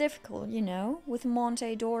 It's difficult, you know. With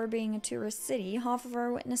Monte d'Or being a tourist city, half of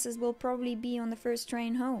our witnesses will probably be on the first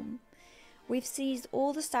train home. We've seized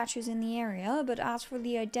all the statues in the area, but as for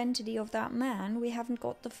the identity of that man, we haven't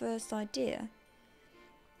got the first idea.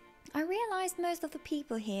 I realized most of the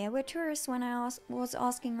people here were tourists when I was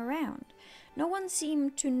asking around. No one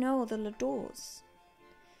seemed to know the Ladors.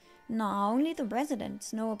 Nah, only the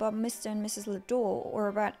residents know about Mr. and Mrs. Lador, or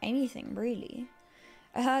about anything, really.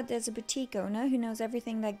 I heard there's a boutique owner who knows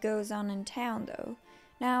everything that goes on in town, though.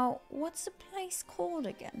 Now, what's the place called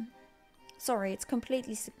again? Sorry, it's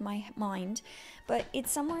completely slipped my mind, but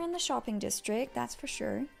it's somewhere in the shopping district, that's for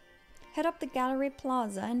sure. Head up the Gallery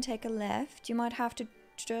Plaza and take a left. You might have to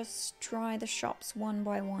just try the shops one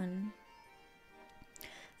by one.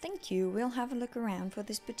 Thank you. We'll have a look around for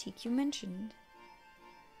this boutique you mentioned.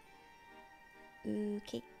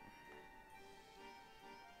 Okay.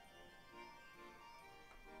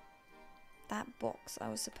 That box, I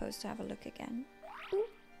was supposed to have a look again. Ooh.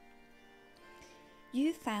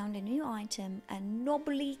 You found a new item, a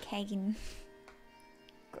knobbly cane.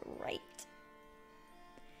 Great.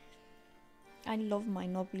 I love my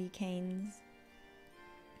knobbly canes.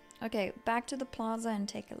 Okay, back to the plaza and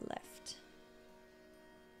take a left.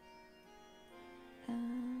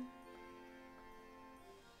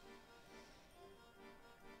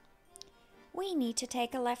 We need to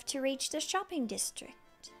take a left to reach the shopping district.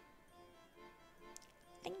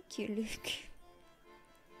 Thank you, Luke.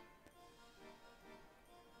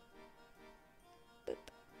 Boop.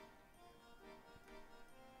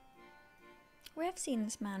 We have seen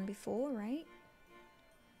this man before, right?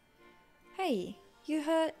 Hey, you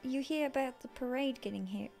hear about the parade getting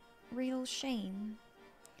here? Real shame.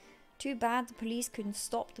 Too bad the police couldn't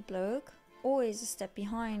stop the bloke. Always a step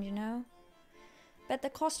behind, you know. Bet the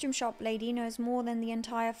costume shop lady knows more than the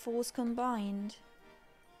entire force combined.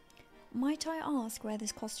 Might I ask where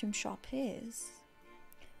this costume shop is?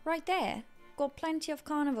 Right there. Got plenty of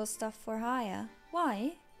carnival stuff for hire.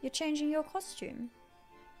 Why? You're changing your costume?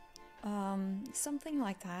 Something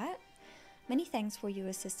like that. Many thanks for your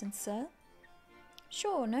assistance, sir.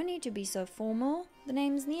 Sure, no need to be so formal. The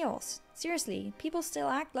name's Neos. Seriously, people still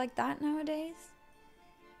act like that nowadays?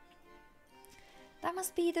 That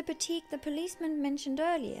must be the boutique the policeman mentioned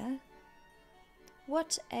earlier.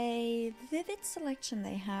 What a vivid selection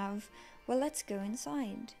they have. Well, let's go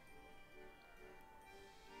inside.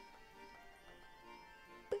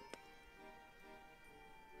 Boop.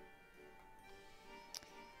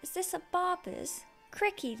 Is this a barber's?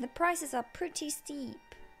 Cricky, the prices are pretty steep.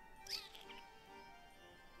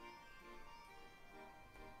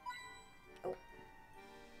 Oh.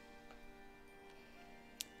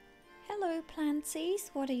 Hello,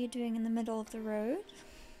 plantsies. What are you doing in the middle of the road?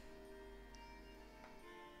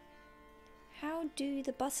 How do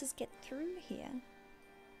the buses get through here?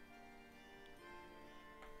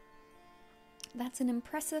 That's an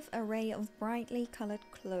impressive array of brightly colored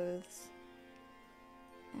clothes.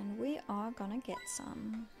 And we are gonna get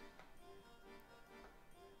some.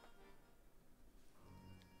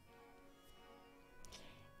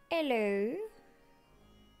 Hello.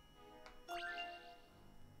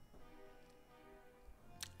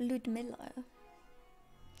 Ludmilla.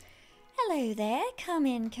 Hello there. Come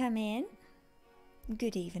in, come in.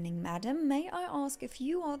 Good evening, madam. May I ask if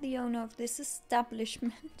you are the owner of this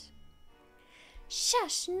establishment?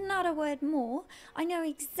 Shush, not a word more. I know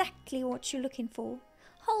exactly what you're looking for.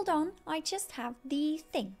 Hold on, I just have the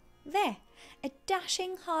thing. There, a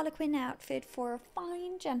dashing harlequin outfit for a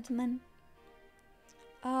fine gentleman.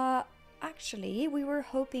 Actually, we were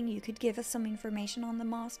hoping you could give us some information on the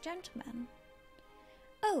masked gentleman.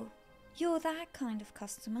 Oh, you're that kind of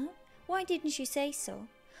customer? Why didn't you say so?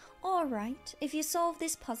 All right, if you solve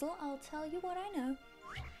this puzzle, I'll tell you what I know.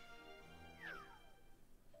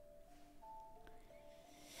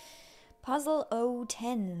 Puzzle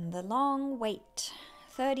 010, The Long Wait.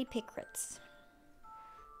 30 pickrets.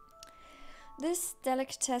 This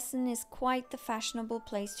delicatessen is quite the fashionable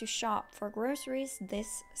place to shop for groceries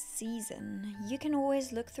this season. You can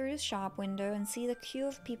always look through the shop window and see the queue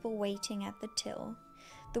of people waiting at the till.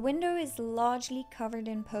 The window is largely covered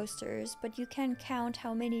in posters, but you can count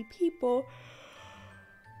how many people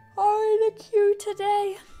are in the queue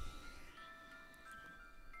today.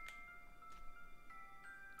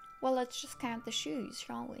 Well, let's just count the shoes,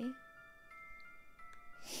 shall we?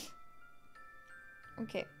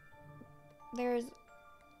 Okay. There's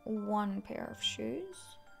 1 pair of shoes,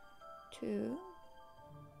 2,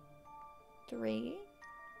 3,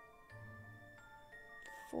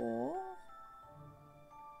 4,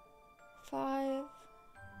 5,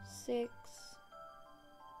 6,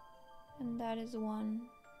 and that is 1,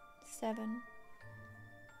 7.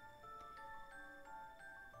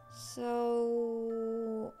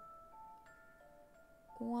 So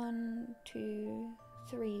 1, 2,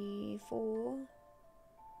 3, 4.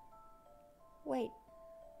 Wait.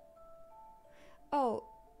 Oh,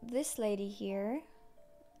 this lady here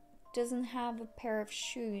doesn't have a pair of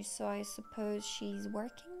shoes, so I suppose she's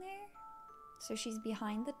working there? So she's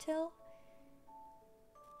behind the till?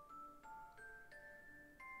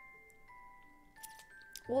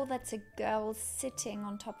 Well, that's a girl sitting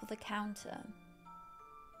on top of the counter.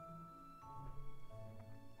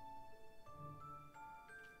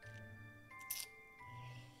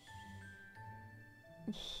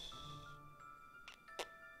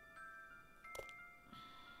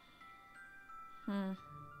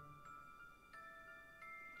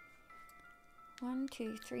 One,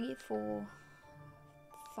 2, 3, 4,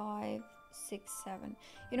 5, 6, 7.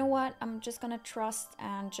 You know what? I'm just gonna trust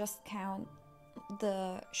and just count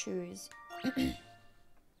the shoes.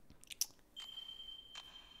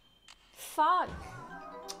 Fuck.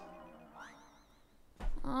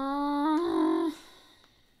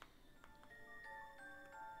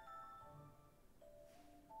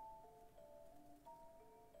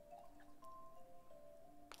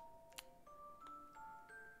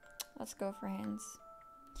 Let's go for hands.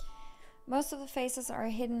 Most of the faces are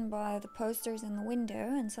hidden by the posters in the window,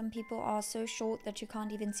 and some people are so short that you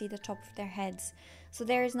can't even see the top of their heads. So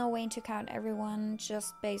there is no way to count everyone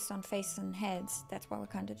just based on faces and heads. That's why we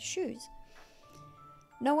counted the shoes.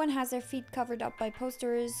 No one has their feet covered up by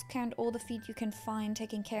posters. Count all the feet you can find,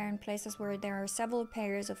 taking care in places where there are several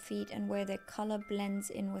pairs of feet and where their color blends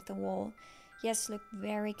in with the wall. Yes, look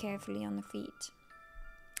very carefully on the feet.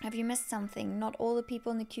 Have you missed something? Not all the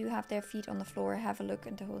people in the queue have their feet on the floor. Have a look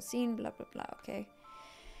at the whole scene, blah blah blah, okay.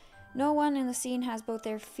 No one in the scene has both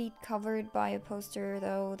their feet covered by a poster,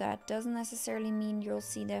 though that doesn't necessarily mean you'll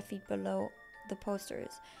see their feet below the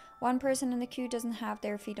posters. One person in the queue doesn't have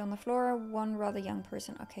their feet on the floor, one rather young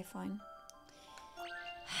person. Okay, fine.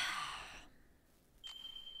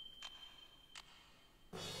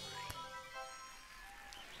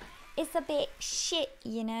 It's a bit shit,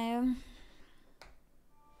 you know.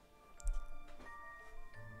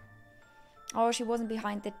 Oh, she wasn't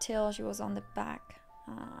behind the till, she was on the back.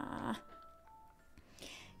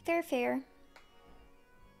 Fair, fair.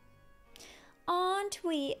 Aren't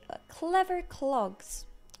we clever clogs?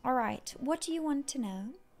 Alright, what do you want to know?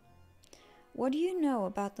 What do you know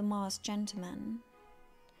about the masked gentleman?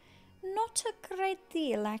 Not a great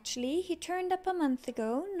deal, actually. He turned up a month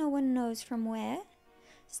ago, no one knows from where.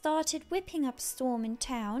 Started whipping up a storm in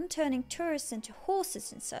town, turning tourists into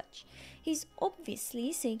horses and such. He's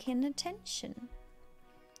obviously seeking attention.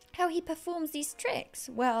 How he performs these tricks?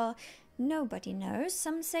 Well, nobody knows.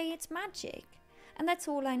 Some say it's magic. And that's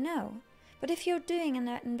all I know. But if you're doing an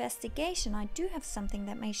investigation, I do have something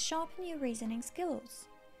that may sharpen your reasoning skills.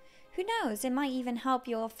 Who knows, it might even help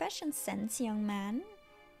your fashion sense, young man.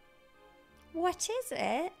 What is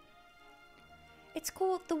it? It's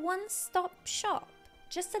called the One-Stop Shop.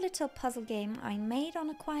 Just a little puzzle game I made on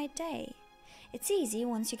a quiet day. It's easy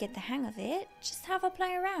once you get the hang of it. Just have a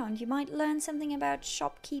play around. You might learn something about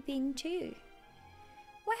shopkeeping too.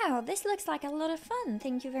 Wow, this looks like a lot of fun.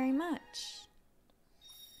 Thank you very much.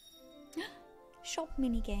 Shop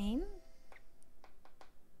minigame.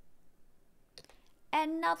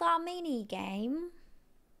 Another mini game.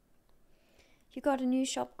 You got a new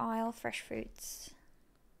shop aisle, fresh fruits.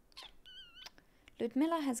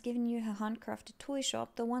 Ludmilla has given you her handcrafted toy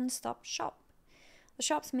shop, the one-stop shop. The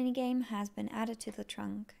shop's minigame has been added to the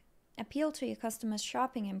trunk. Appeal to your customers'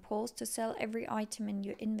 shopping impulse to sell every item in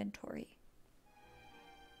your inventory.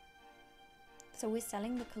 So we're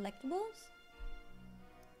selling the collectibles?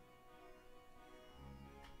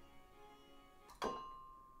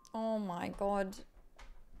 Oh my god.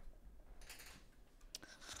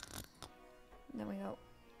 There we go.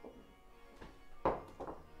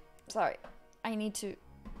 Sorry, I need to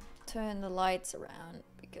turn the lights around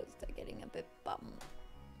because they're getting a bit bum.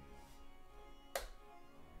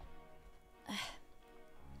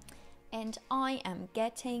 And I am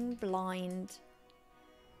getting blind.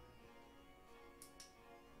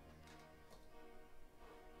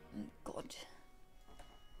 God.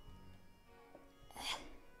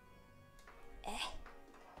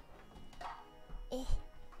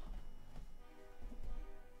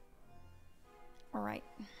 Alright.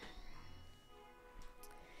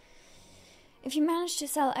 If you manage to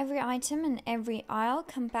sell every item in every aisle,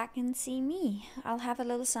 come back and see me. I'll have a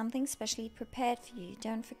little something specially prepared for you,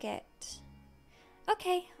 don't forget.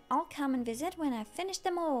 Okay, I'll come and visit when I've finished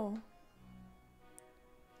them all.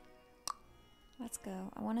 Let's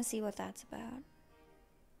go. I want to see what that's about.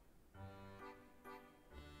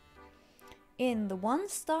 In the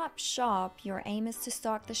one-stop shop, your aim is to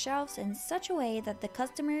stock the shelves in such a way that the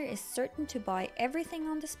customer is certain to buy everything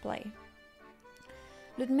on display.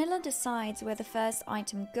 Ludmilla decides where the first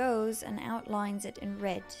item goes and outlines it in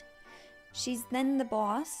red. She's then the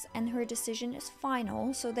boss, and her decision is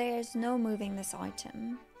final, so there is no moving this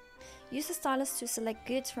item. Use the stylus to select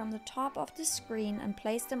goods from the top of the screen and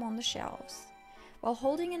place them on the shelves. While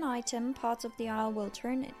holding an item, parts of the aisle will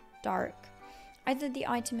turn dark. Either the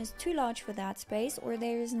item is too large for that space, or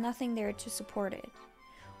there is nothing there to support it.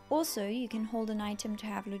 Also, you can hold an item to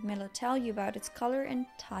have Ludmilla tell you about its color and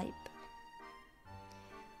type.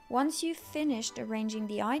 Once you've finished arranging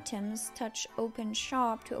the items, touch Open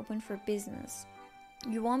Shop to open for business.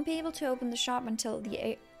 You won't be able to open the shop until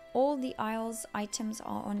all the aisle's items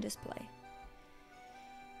are on display.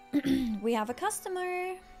 We have a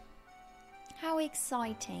customer! How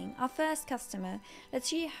exciting! Our first customer. Let's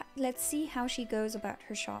see how she goes about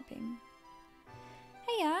her shopping.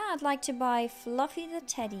 Hey, I'd like to buy Fluffy the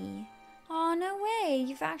teddy. Oh, no way!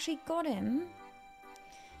 You've actually got him.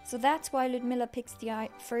 So that's why Ludmilla picks the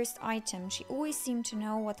first item. She always seems to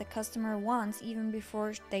know what the customer wants even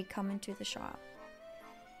before they come into the shop.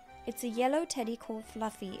 It's a yellow teddy called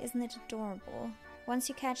Fluffy. Isn't it adorable? Once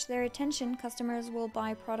you catch their attention, customers will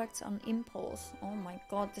buy products on impulse. Oh my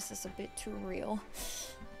god, this is a bit too real.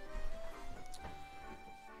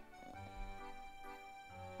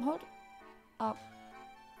 Hold up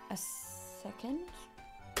a second.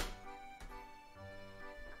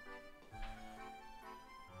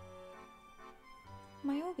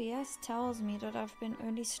 My OBS tells me that I've been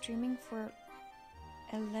only streaming for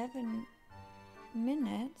 11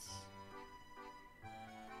 minutes.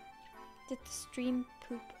 Did the stream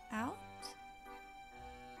poop out?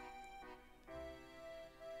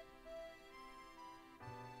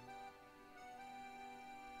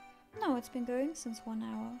 No, it's been going since 1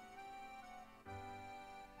 hour.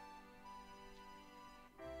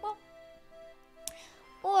 Well,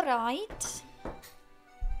 alright.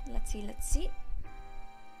 Let's see.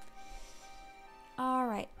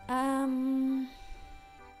 Alright,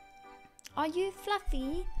 are you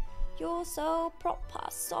Fluffy? You're so proper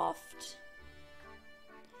soft.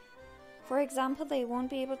 For example, they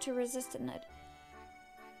won't be able to resist an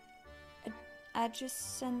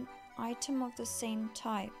adjacent item of the same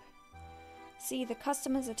type. See, the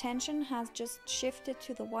customer's attention has just shifted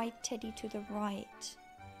to the white teddy to the right.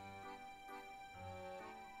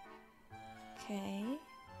 Okay.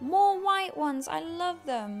 More white ones! I love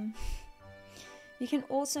them! You can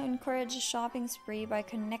also encourage a shopping spree by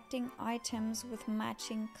connecting items with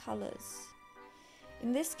matching colors.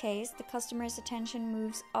 In this case, the customer's attention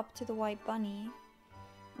moves up to the white bunny.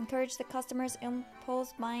 Encourage the customer's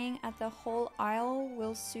impulse buying at the whole aisle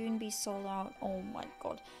will soon be sold out. Oh my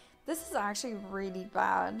god. This is actually really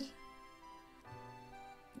bad.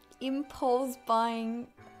 Impulse buying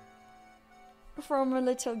from a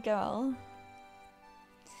little girl.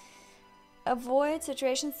 Avoid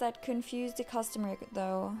situations that confuse the customer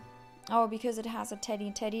though. Oh, because it has a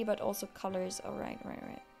teddy, but also colors. Oh, right.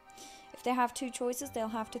 If they have two choices, they'll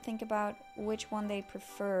have to think about which one they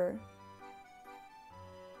prefer.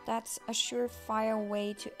 That's a surefire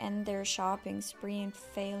way to end their shopping spree and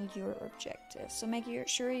fail your objective. So make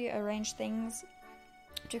sure you arrange things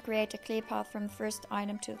to create a clear path from the first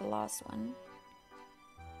item to the last one.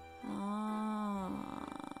 Ah,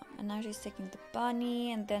 and now she's taking the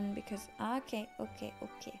bunny, and then because okay.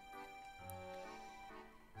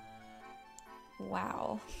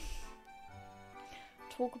 Wow.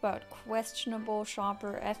 Talk about questionable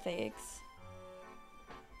shopper ethics.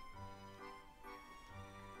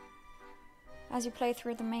 As you play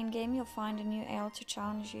through the main game, you'll find a new ale to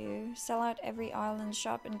challenge you. Sell out every island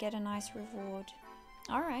shop and get a nice reward.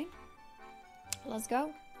 Alright. Let's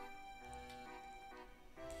go.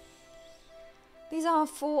 These are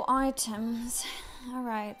 4 items.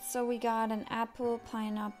 Alright, so we got an apple,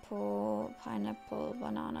 pineapple,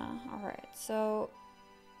 banana. Alright, so...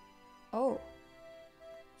 Oh.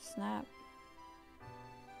 Snap.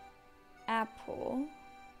 Apple.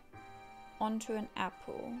 Onto an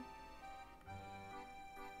apple.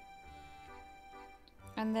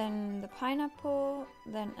 And then the pineapple,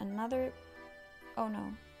 then another... Oh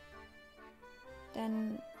no.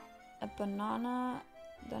 Then a banana,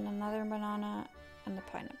 then another banana, and the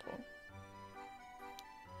pineapple.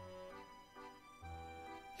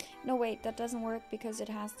 No wait, that doesn't work because it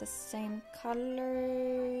has the same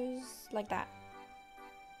colors like that.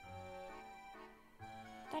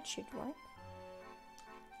 That should work.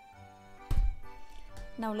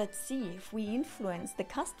 Now let's see if we influence the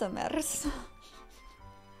customers.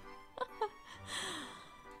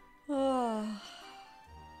 Oh.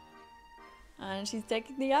 And she's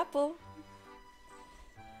taking the apple.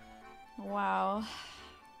 Wow.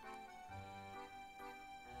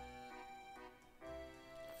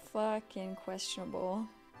 Fucking questionable.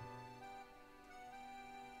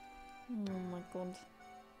 Oh my god.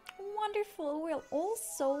 Wonderful, we're all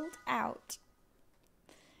sold out.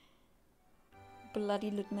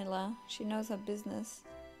 Bloody Ludmilla. She knows her business.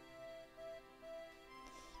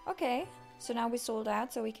 Okay, so now we sold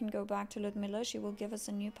out, so we can go back to Ludmilla. She will give us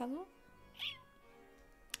a new puzzle.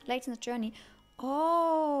 Layton's journey.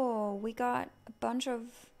 Oh, we got a bunch of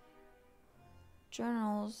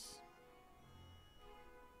journals.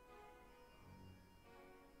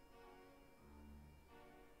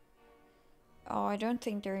 Oh, I don't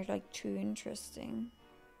think they're like too interesting.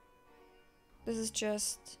 This is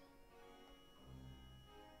just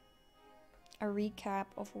a recap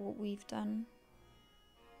of what we've done.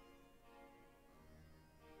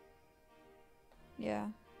 Yeah.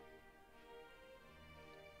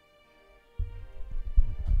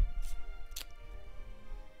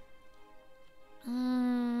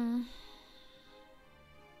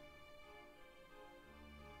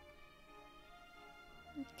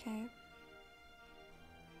 Okay.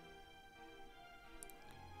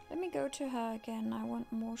 Let me go to her again. I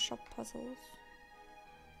want more shop puzzles.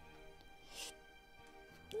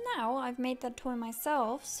 Now I've made that toy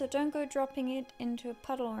myself, so don't go dropping it into a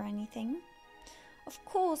puddle or anything. Of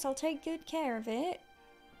course, I'll take good care of it.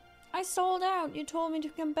 I sold out. You told me to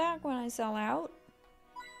come back when I sell out.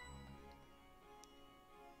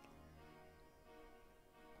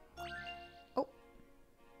 Oh.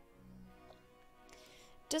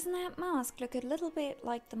 Doesn't that mask look a little bit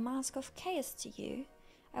like the mask of chaos to you?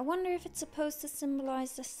 I wonder if it's supposed to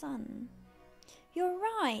symbolize the sun. You're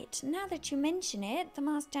right. Now that you mention it, the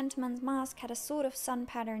masked gentleman's mask had a sort of sun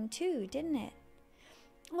pattern too, didn't it?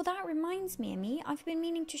 Well, that reminds me, Emmy. I've been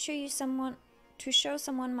meaning to show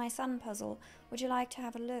someone my sun puzzle. Would you like to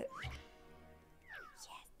have a look? Yes.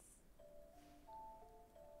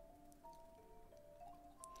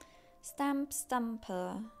 Stamp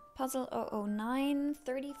Stamper. Puzzle 009,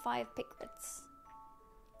 35 pickrets.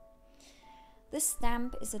 This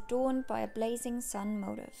stamp is adorned by a blazing sun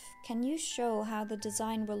motif. Can you show how the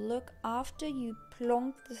design will look after you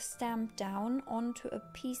plonk the stamp down onto a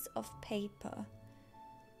piece of paper?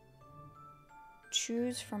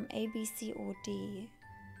 Choose from A, B, C, or D.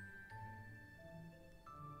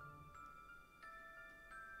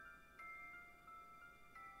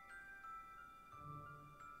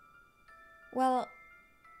 Well,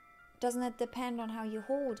 doesn't it depend on how you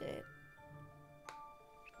hold it?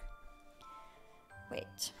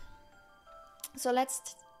 Wait. So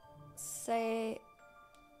let's say,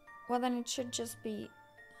 well then it should just be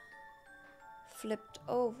flipped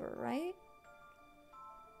over, right?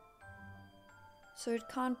 So it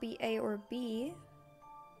can't be A or B.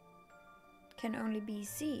 It can only be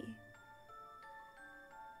C.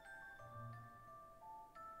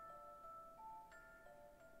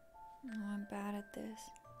 Oh, I'm bad at this.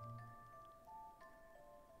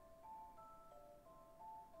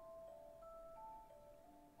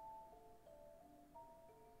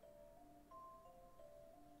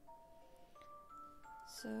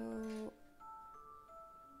 So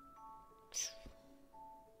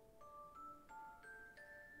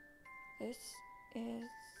This is...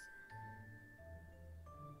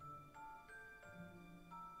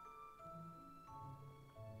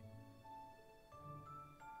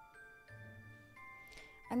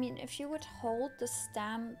 I mean, if you would hold the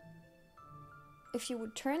stamp, if you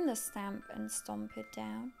would turn the stamp and stomp it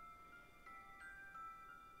down,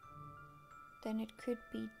 then it could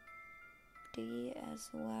be D as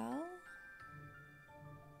well.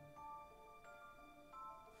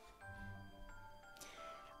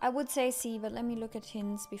 I would say C, but let me look at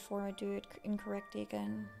hints before I do it incorrectly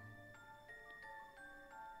again.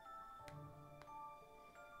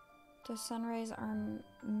 The sun rays are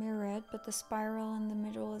mirrored, but the spiral in the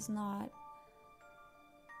middle is not.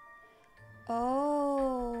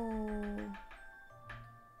 Oh.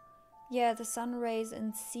 Yeah, the sun rays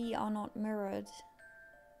in C are not mirrored.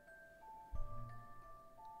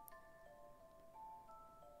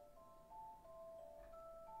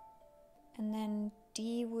 And then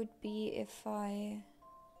D would be if I...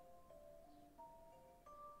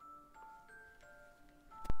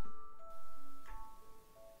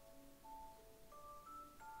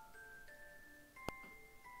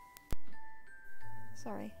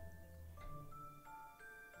 Sorry.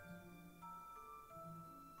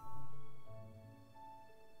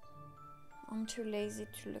 I'm too lazy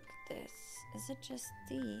to look at this. Is it just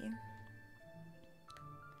D?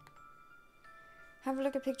 Have a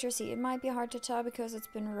look at picture C. It might be hard to tell because it's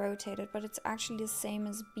been rotated, but it's actually the same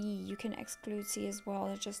as B. You can exclude C as well.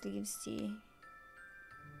 It just leaves D.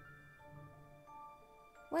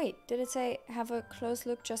 Wait, did it say have a close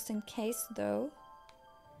look just in case though?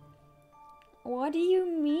 What do you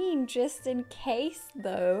mean just in case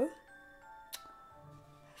though?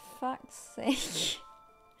 For fuck's sake.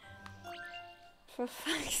 For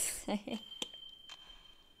fuck's sake.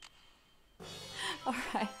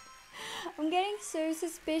 Alright. I'm getting so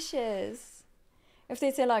suspicious. If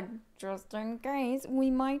they say like, just in case,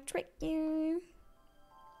 we might trick you.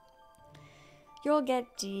 You'll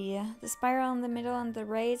get D. The spiral in the middle and the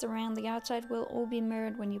rays around the outside will all be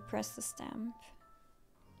mirrored when you press the stamp.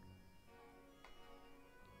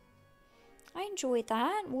 I enjoyed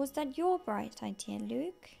that. Was that your bright idea,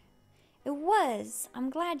 Luke? It was. I'm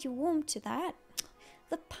glad you warmed to that.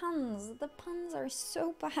 The puns are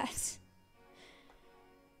so bad.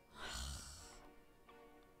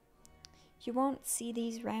 You won't see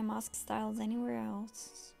these rare mask styles anywhere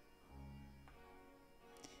else.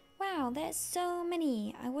 Wow, there's so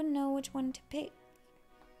many. I wouldn't know which one to pick.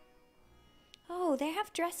 Oh, they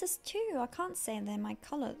have dresses too. I can't say they're my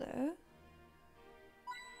color though.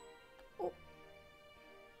 Oh.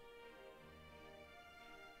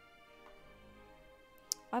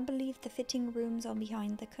 I believe the fitting rooms are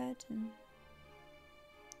behind the curtain.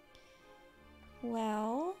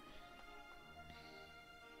 Well,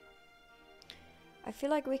 I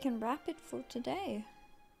feel like we can wrap it for today.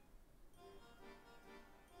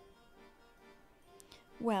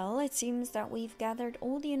 Well, it seems that we've gathered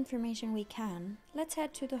all the information we can. Let's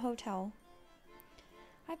head to the hotel.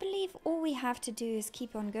 I believe all we have to do is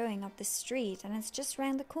keep on going up the street, and it's just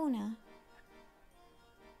round the corner.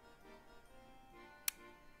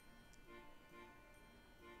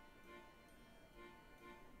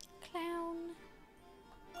 Clown.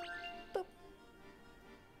 Boop.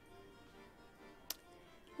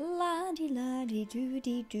 La-di-la-di-doo-di-doo,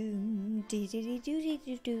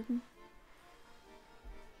 di-di-di-doo-di-doo-doo.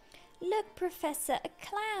 Look, Professor, a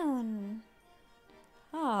clown.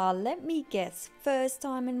 Ah, let me guess. First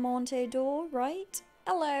time in Monte d'Or, right?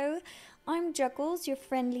 Hello, I'm Juggles, your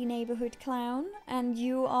friendly neighborhood clown, and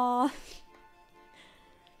you are...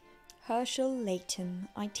 Herschel Layton.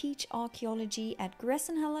 I teach archaeology at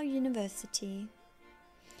Gresham University.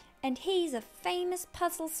 And he's a famous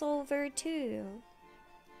puzzle solver too.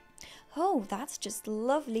 Oh, that's just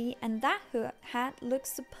lovely, and that hat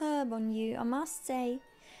looks superb on you, I must say.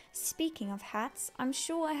 Speaking of hats, I'm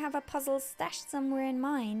sure I have a puzzle stashed somewhere in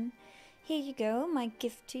mine. Here you go, my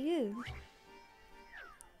gift to you.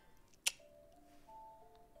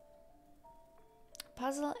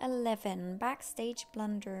 Puzzle 11, Backstage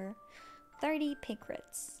Blunder. 30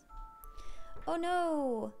 pigrets. Oh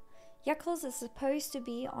no! Yuckles is supposed to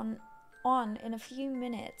be on in a few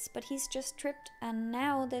minutes, but he's just tripped and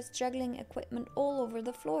now there's juggling equipment all over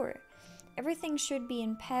the floor. Everything should be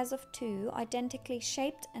in pairs of 2, identically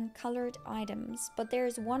shaped and colored items, but there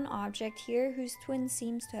is one object here whose twin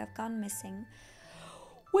seems to have gone missing.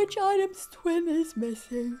 Which item's twin is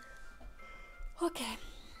missing? Okay.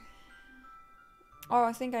 Oh,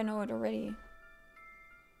 I think I know it already.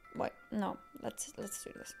 Wait, no, let's do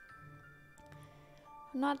this.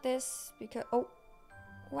 Not this, because... Oh,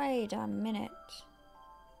 wait a minute.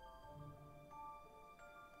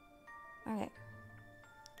 Okay.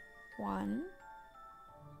 1.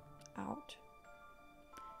 Out.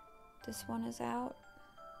 This one is out.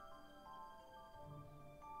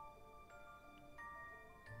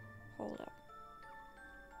 Hold up.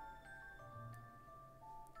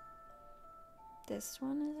 This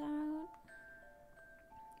one is out.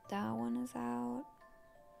 That one is out.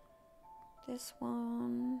 This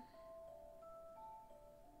one.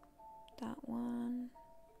 That one.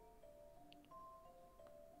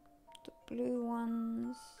 The blue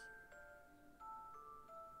ones.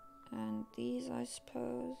 And these, I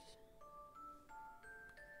suppose.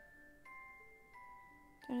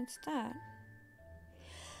 Then it's that.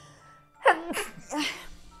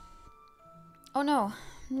 Oh no.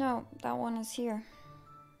 No, that one is here.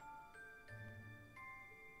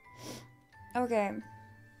 Okay.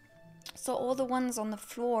 So all the ones on the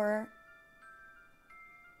floor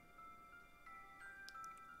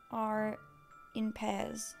are in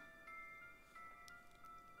pairs.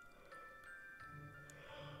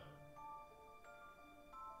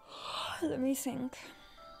 Let me think.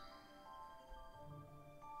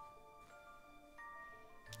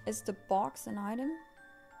 Is the box an item?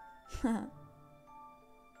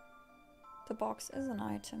 The box is an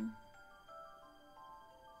item.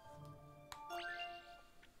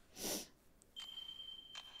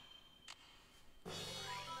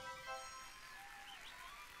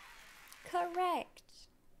 Correct.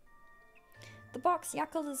 The box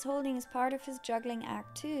Yakult is holding is part of his juggling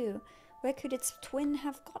act too. Where could its twin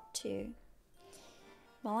have got to?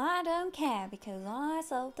 Well, I don't care because I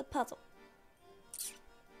solved the puzzle.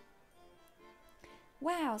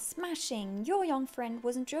 Wow, smashing! Your young friend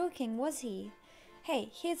wasn't joking, was he? Hey,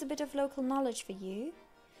 here's a bit of local knowledge for you.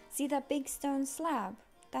 See that big stone slab?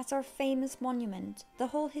 That's our famous monument. The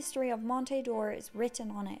whole history of Monte d'Or is written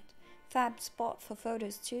on it. Fab spot for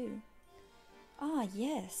photos too. Ah,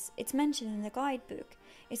 yes, it's mentioned in the guidebook.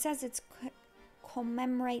 It says it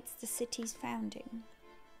commemorates the city's founding.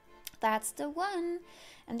 That's the one.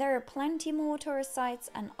 And there are plenty more tourist sites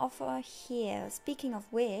and offer here. Speaking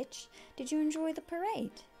of which, did you enjoy the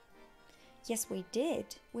parade? Yes, we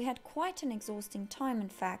did. We had quite an exhausting time, in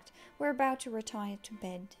fact. We're about to retire to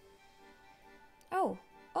bed. Oh.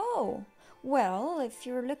 Well, if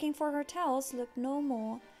you're looking for hotels, look no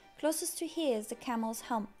more. Closest to here is the Camel's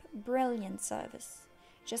Hump. Brilliant service.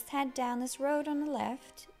 Just head down this road on the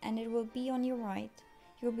left, and it will be on your right.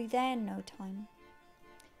 You'll be there in no time.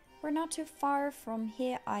 We're not too far from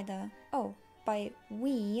here either. Oh, by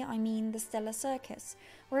we, I mean the Stella Circus.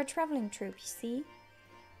 We're a traveling troupe, you see.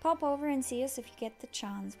 Pop over and see us if you get the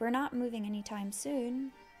chance. We're not moving anytime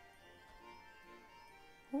soon.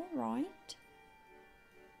 Alright.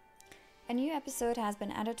 A new episode has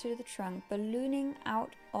been added to the trunk, ballooning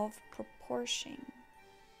out of proportion.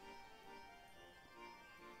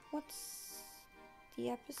 What's the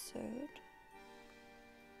episode?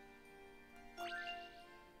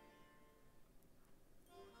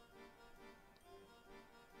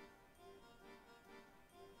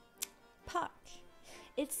 Puck.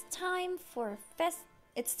 It's time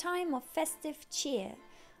of festive cheer.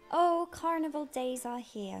 Oh, carnival days are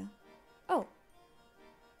here. Oh.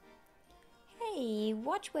 Hey,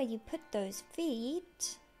 watch where you put those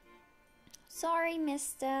feet. Sorry,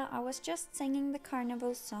 mister, I was just singing the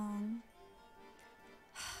carnival song.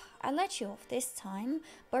 I let you off this time,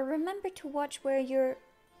 but remember to watch where you're...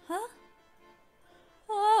 Huh?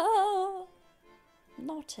 Oh,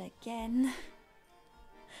 not again.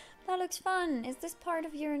 That looks fun. Is this part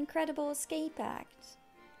of your incredible escape act?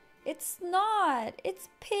 It's not. It's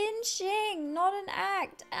pinching, not an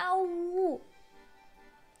act. Ow.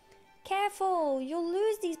 Careful, you'll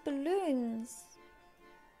lose these balloons.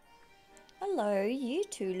 Hello, you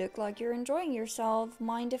two look like you're enjoying yourself.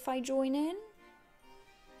 Mind if I join in?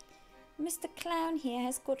 Mr. Clown here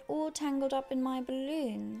has got all tangled up in my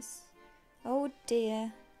balloons. Oh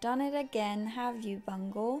dear, done it again, have you,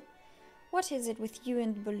 Bungle? What is it with you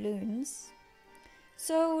and the balloons?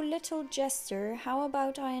 So, little jester, how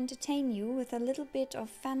about I entertain you with a little bit of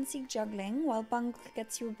fancy juggling while Bungle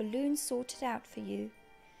gets your balloons sorted out for you?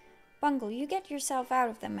 Bungle, you get yourself out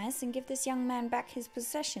of the mess and give this young man back his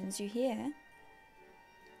possessions, you hear?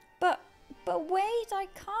 But wait, I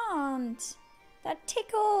can't. That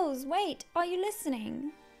tickles. Wait, are you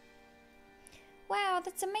listening? Wow,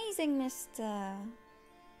 that's amazing, mister.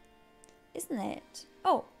 Isn't it?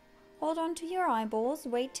 Oh, hold on to your eyeballs.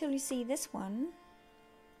 Wait till you see this one.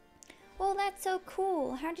 Well, that's so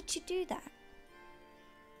cool. How did you do that?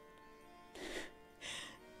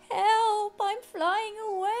 Help! I'm flying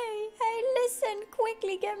away. Hey, listen,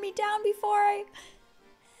 quickly get me down before I...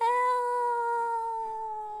 Help!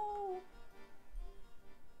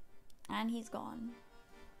 And he's gone.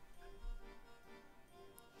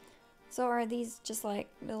 So are these just like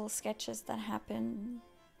little sketches that happen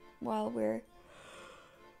while we're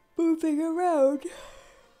moving around?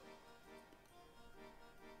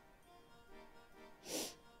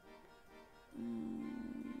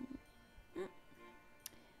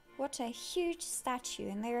 What a huge statue,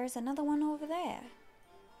 and there's another one over there.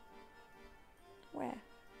 Where?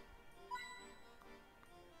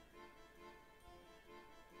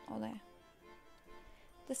 Oh, there.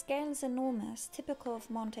 The scale is enormous, typical of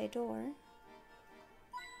Monte d'Or.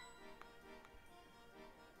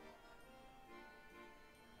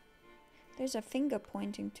 There's a finger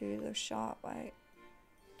pointing to the shop. I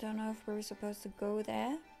don't know if we were supposed to go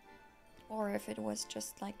there or if it was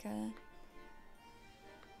just like a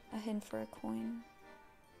hint for a coin.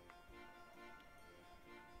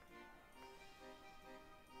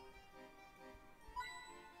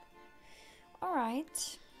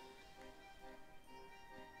 Alright.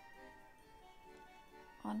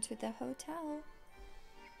 On to the hotel.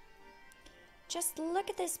 Just look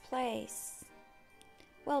at this place.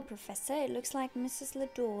 Well, Professor, it looks like Mrs.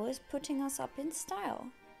 Lador is putting us up in style.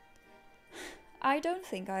 I don't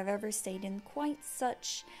think I've ever stayed in quite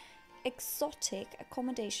such exotic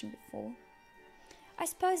accommodation before. I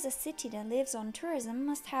suppose a city that lives on tourism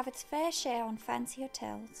must have its fair share on fancy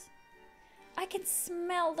hotels. I can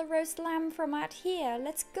smell the roast lamb from out here.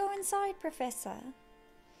 Let's go inside, Professor.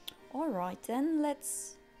 All right then,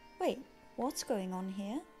 let's... Wait, what's going on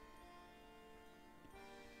here?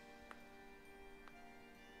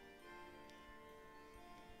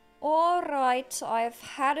 All right, I've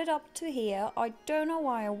had it up to here. I don't know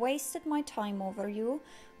why I wasted my time over you.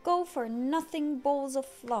 Go for nothing balls of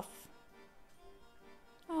fluff.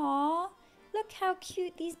 Aw, look how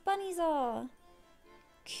cute these bunnies are.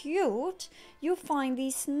 Cute? You find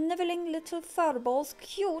these sniveling little furballs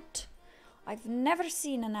cute? I've never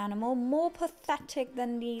seen an animal more pathetic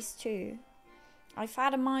than these two. I've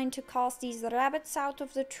had a mind to cast these rabbits out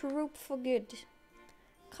of the troop for good.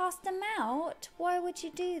 Cast them out? Why would you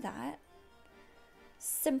do that?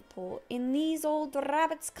 Simple. In these old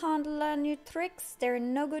rabbits can't learn new tricks. They're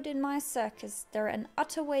no good in my circus. They're an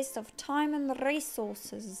utter waste of time and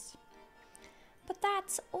resources. But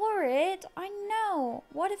that's horrid. I know.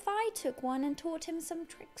 What if I took one and taught him some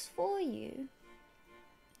tricks for you?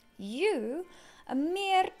 You? A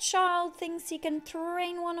mere child thinks he can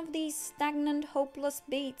train one of these stagnant, hopeless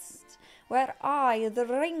beasts, where I, the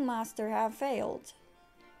ringmaster, have failed.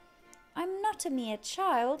 I'm not a mere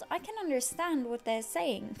child. I can understand what they're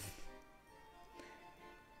saying.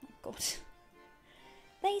 Oh, God.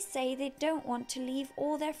 They say they don't want to leave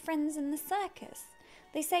all their friends in the circus.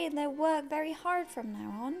 They say they'll work very hard from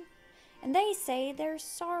now on. And they say they're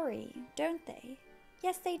sorry, don't they?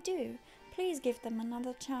 Yes, they do. Please give them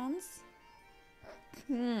another chance.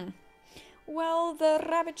 Well, the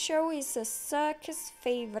rabbit show is a circus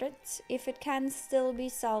favorite, if it can still be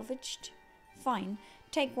salvaged. Fine.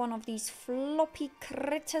 Take one of these floppy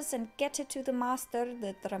critters and get it to the master,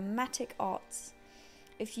 the dramatic arts.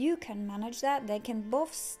 If you can manage that, they can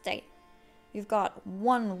both stay. You've got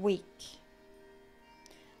 1 week.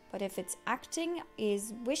 But if its acting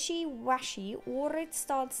is wishy-washy or it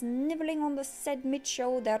starts nibbling on the said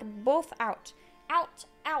mid-show, they're both out. Out,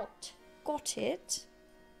 out. Got it?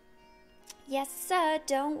 Yes, sir,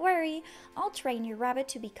 don't worry. I'll train your rabbit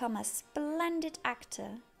to become a splendid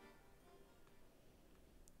actor.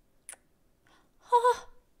 Oh,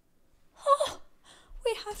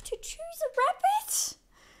 we have to choose a rabbit?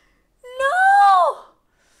 No!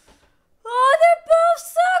 Oh, they're both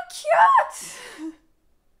so cute!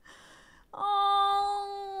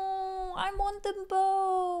 Oh, I want them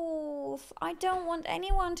both. I don't want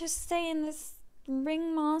anyone to stay in this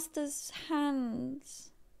ringmaster's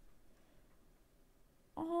hands.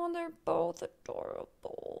 Oh, they're both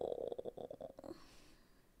adorable.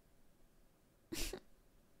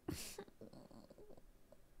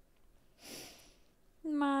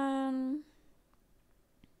 Man.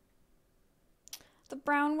 The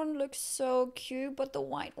brown one looks so cute, but the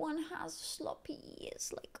white one has sloppy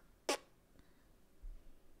ears, like...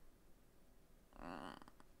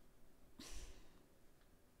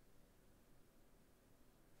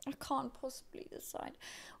 I can't possibly decide.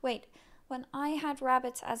 Wait, when I had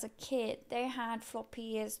rabbits as a kid, they had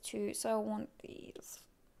floppy ears too, so I want these.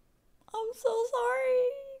 I'm so sorry.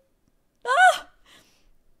 Ah!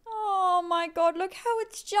 Oh my god, look how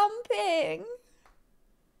it's jumping.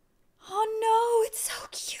 Oh no, it's so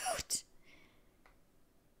cute.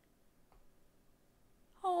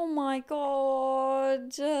 Oh my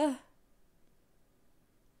god.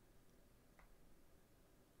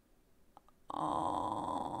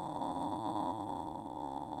 Oh.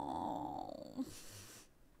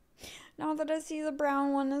 that I see the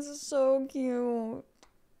brown one. This is so cute.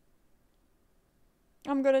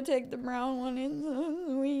 I'm gonna take the brown one. It's so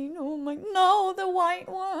sweet. Oh my, no, the white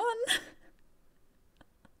one.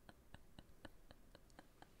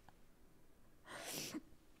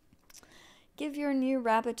 Give your new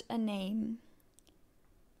rabbit a name.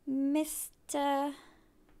 Mr.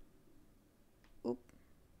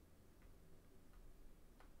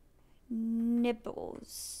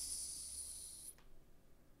 Nibbles.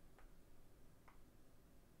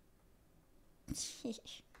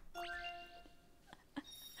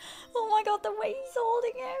 Oh my god, the way he's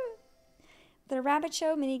holding him. The rabbit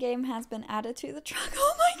show minigame has been added to the truck.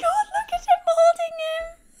 Oh my god, look at him holding him.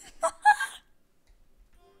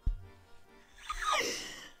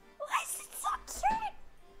 Why is it so cute?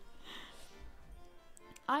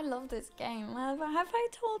 I love this game. Have I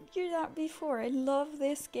told you that before? I love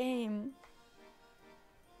this game.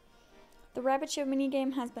 The rabbit show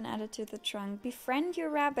minigame has been added to the trunk. Befriend your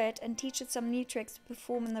rabbit and teach it some new tricks to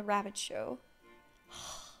perform in the rabbit show.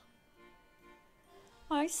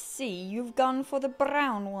 I see, you've gone for the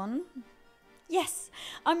brown one. Yes,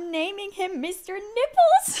 I'm naming him Mr.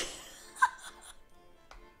 Nipples.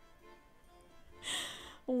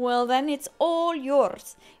 Well then, it's all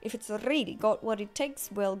yours. If it's really got what it takes,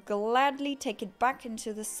 we'll gladly take it back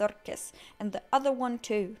into the circus. And the other one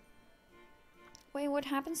too. Wait, what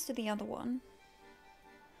happens to the other one?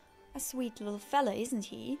 A sweet little fella, isn't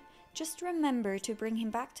he? Just remember to bring him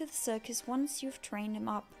back to the circus once you've trained him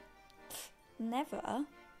up. Never.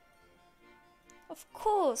 Of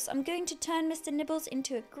course, I'm going to turn Mr. Nibbles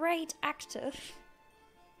into a great actor.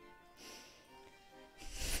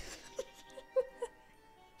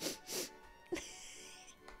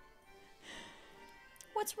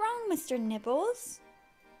 What's wrong, Mr. Nibbles?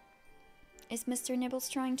 Is Mr. Nibbles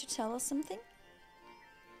trying to tell us something?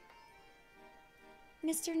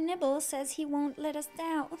 Mr. Nibbles says he won't let us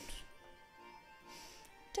down.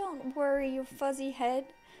 Don't worry, you fuzzy head.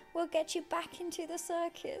 We'll get you back into the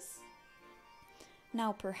circus.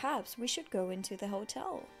 Now perhaps we should go into the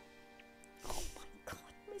hotel. Oh my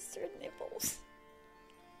god, Mr. Nibbles.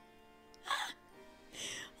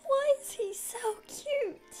 Why is he so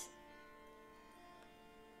cute?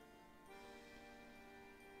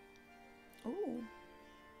 Ooh.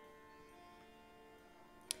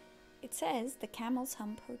 It says the Camel's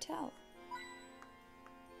Hump Hotel.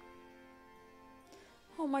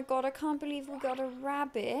 Oh my god, I can't believe we got a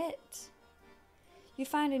rabbit. You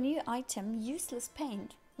found a new item, useless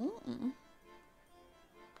paint.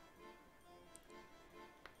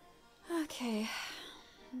 Okay.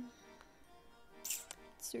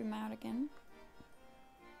 Zoom out again.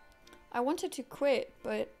 I wanted to quit,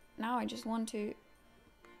 but now I just want to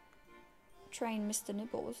train Mr.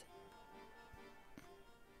 Nibbles.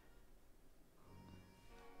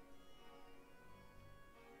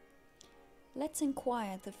 Let's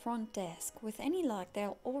inquire at the front desk. With any luck,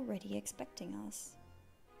 they're already expecting us.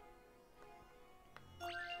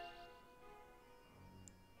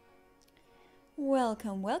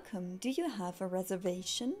 Welcome, welcome. Do you have a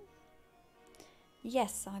reservation?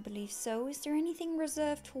 Yes, I believe so. Is there anything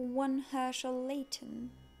reserved for one Herschel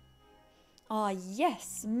Layton? Ah,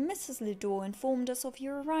 yes. Mrs. Lidor informed us of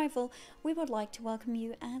your arrival. We would like to welcome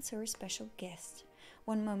you as her special guest.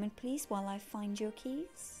 One moment, please, while I find your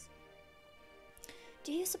keys.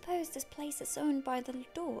 Do you suppose this place is owned by the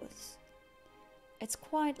Lidors? It's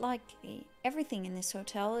quite likely. Everything in this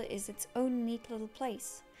hotel is its own neat little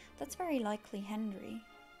place. That's very likely Henry.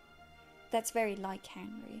 That's very like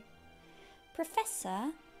Henry.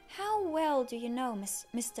 Professor, how well do you know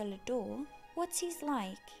Mr. Lidor? What's he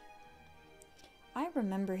like? I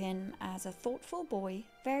remember him as a thoughtful boy,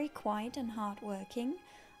 very quiet and hard-working.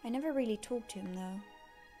 I never really talked to him, though.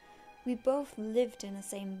 We both lived in the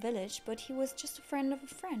same village, but he was just a friend of a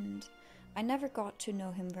friend. I never got to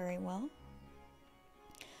know him very well.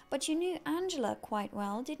 But you knew Angela quite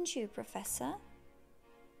well, didn't you, Professor?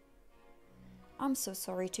 I'm so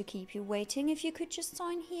sorry to keep you waiting. If you could just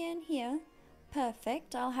sign here and here.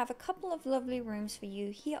 Perfect. I'll have a couple of lovely rooms for you.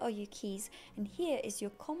 Here are your keys, and here is your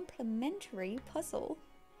complimentary puzzle.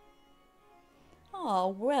 Oh,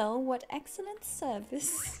 well, what excellent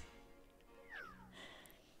service.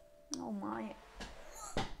 Oh my.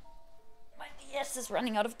 My DS is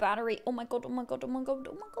running out of battery. Oh my god, oh my god, oh my god,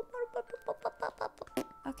 oh my god.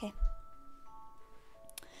 Okay.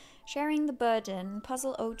 Sharing the burden,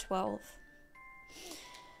 puzzle 012.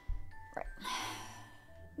 Right.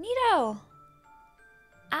 Neato!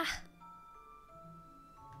 Ah!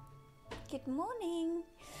 Good morning.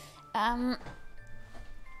 I'm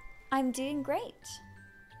doing great.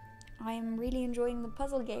 I am really enjoying the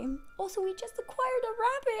puzzle game. Also, we just acquired a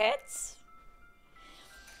rabbit!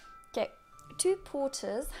 Two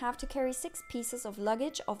porters have to carry 6 pieces of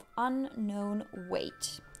luggage of unknown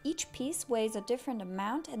weight. Each piece weighs a different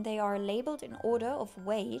amount and they are labeled in order of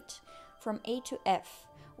weight from A to F,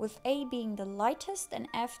 with A being the lightest and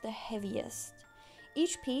F the heaviest.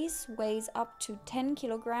 Each piece weighs up to 10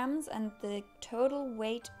 kilograms and the total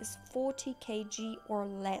weight is 40 kg or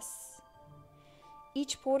less.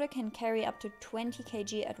 Each porter can carry up to 20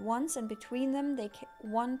 kg at once, and between them they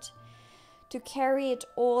want to carry it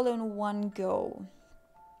all in one go.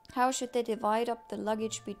 How should they divide up the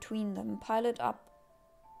luggage between them? Pile it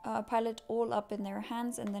all up in their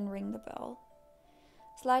hands and then ring the bell.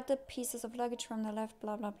 Slide the pieces of luggage from the left,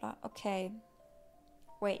 blah blah blah. Okay.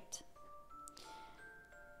 Wait.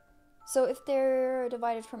 So if they're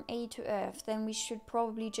divided from A to F, then we should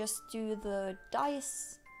probably just do the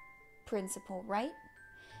dice principle, right?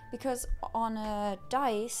 Because on a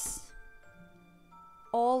dice,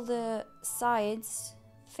 all the sides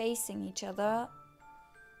facing each other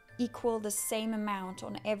equal the same amount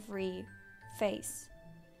on every face.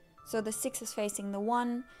 So the 6 is facing the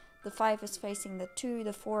 1, the 5 is facing the 2,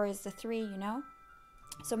 the 4 is the 3, you know?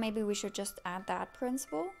 So maybe we should just add that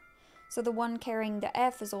principle. So the one carrying the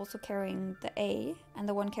F is also carrying the A, and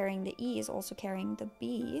the one carrying the E is also carrying the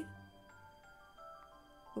B.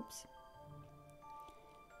 Oops.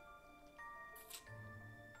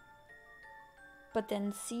 But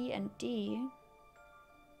then C and D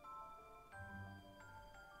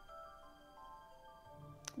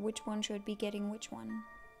which one should be getting which one?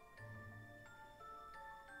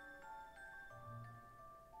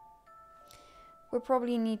 We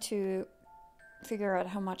probably need to figure out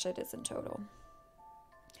how much it is in total.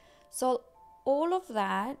 So all of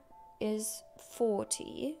that is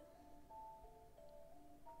 40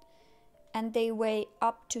 and they weigh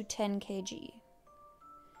up to 10 kg.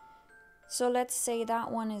 So let's say that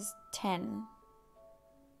one is 10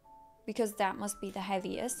 because that must be the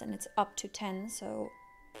heaviest and it's up to 10, so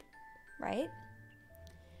right?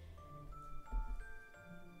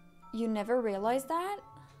 You never realized that?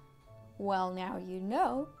 Well, now you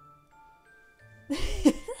know.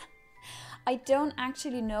 I don't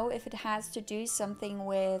actually know if it has to do something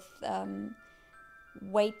with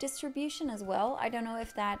weight distribution as well. I don't know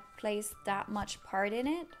if that plays that much part in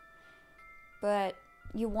it, but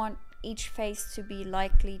you want each face to be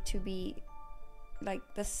likely to be like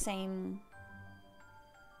the same.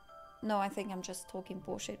 No, I think I'm just talking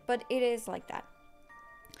bullshit, but it is like that.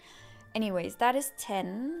 Anyways, that is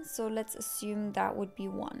 10, so let's assume that would be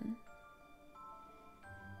 1.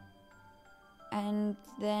 And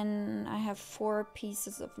then I have 4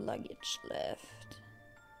 pieces of luggage left.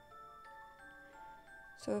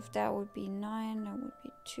 So if that would be 9, that would be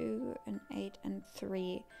 2 and 8 and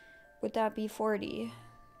 3. Would that be 40?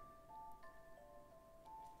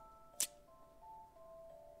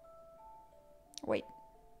 Wait.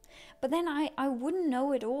 But then I wouldn't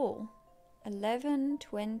know it all. 11,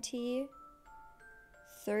 20,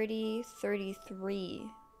 30, 33.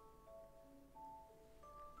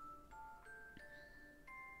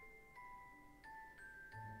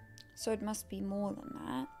 So it must be more than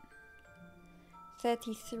that.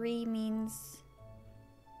 33 means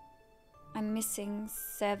I'm missing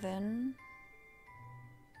 7.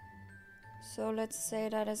 So let's say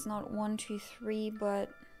that is not 1, 2, 3, but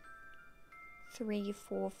 3,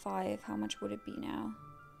 4, 5. How much would it be now?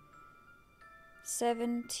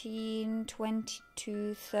 17,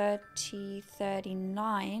 22, 30,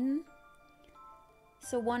 39.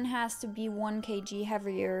 So one has to be 1 kg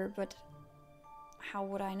heavier, but how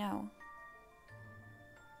would I know?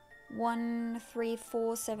 1, 3,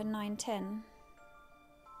 4, 7, 9, 10.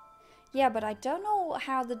 Yeah, but I don't know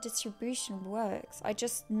how the distribution works. I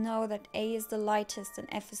just know that A is the lightest and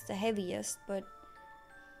F is the heaviest, but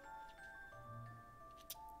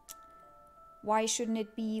why shouldn't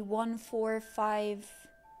it be 1, 4, 5,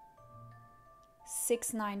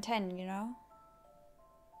 6, 9, 10, you know?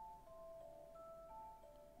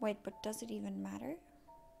 Wait, but does it even matter?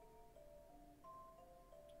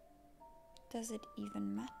 Does it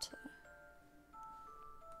even matter?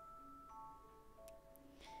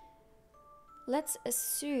 Let's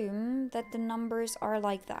assume that the numbers are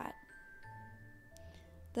like that.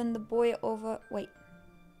 Then the boy over... Wait.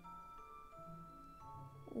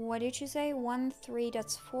 What did you say? 1, 3,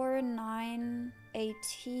 that's 4, 9,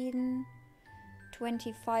 18,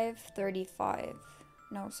 25, 35.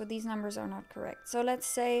 No, so these numbers are not correct. So let's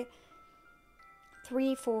say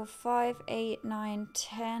 3, 4, 5, 8, 9,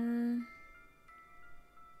 10.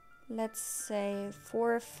 Let's say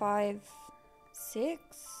 4, 5, 6.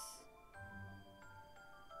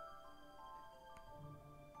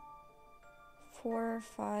 4,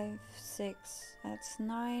 5, 6. That's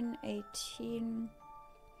 9, 18,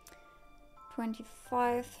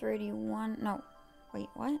 25, 31. No, wait,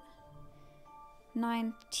 what?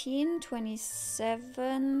 19,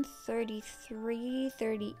 27, 33,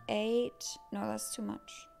 38. No, that's too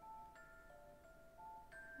much.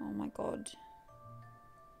 Oh my god.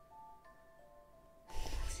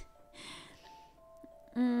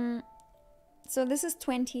 So this is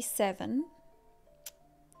 27.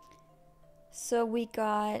 So we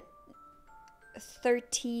got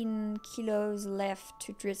 13 kilos left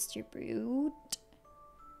to distribute.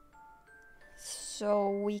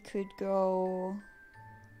 So we could go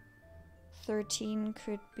 13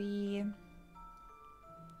 could be,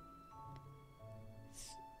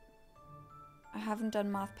 I haven't done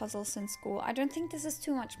math puzzles since school. I don't think this is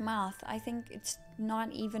too much math. I think it's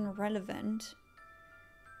not even relevant.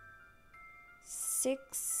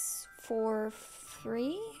 6, 4,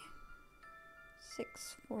 3.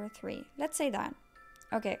 6, 4, 3. Let's say that.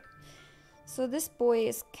 Okay. So this boy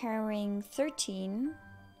is carrying 13.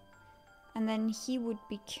 And then he would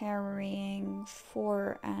be carrying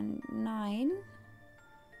 4 and 9.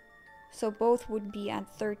 So both would be at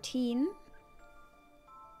 13.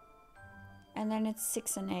 And then it's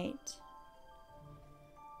 6 and 8.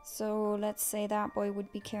 So let's say that boy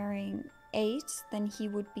would be carrying 8. Then he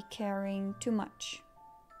would be carrying too much.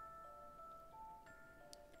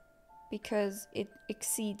 Because it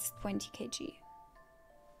exceeds 20 kg.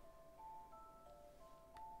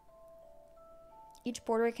 Each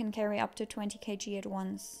porter can carry up to 20 kg at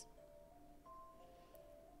once.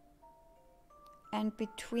 And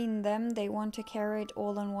between them, they want to carry it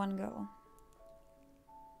all in one go.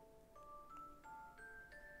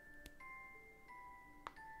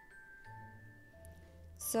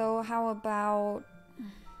 So how about...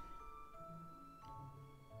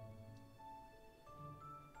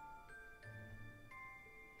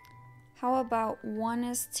 How about one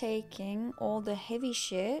is taking all the heavy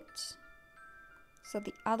shit, so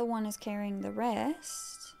the other one is carrying the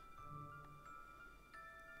rest?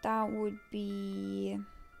 That would be,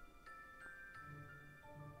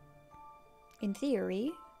 in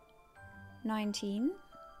theory, 19.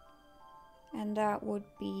 And that would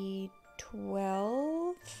be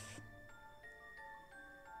 12.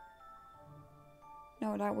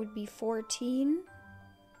 No, that would be 14,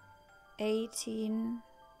 18,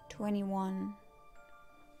 21.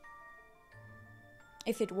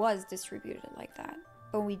 If it was distributed like that,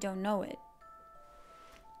 but we don't know it.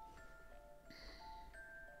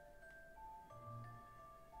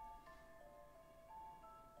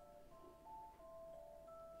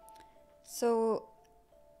 So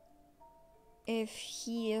if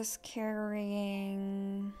he is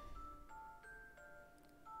carrying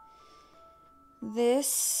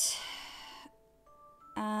this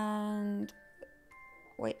and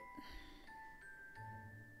wait,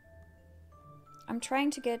 I'm trying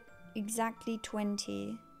to get exactly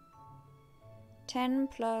 20. 10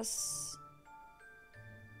 plus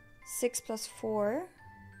 6 plus 4.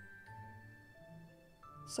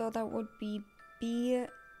 So that would be B,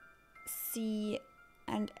 C,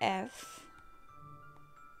 and F.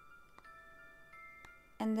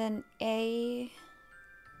 And then A,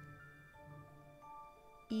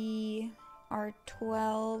 E are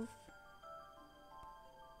 12.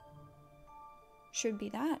 Should be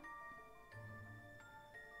that.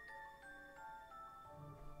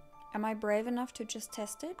 Am I brave enough to just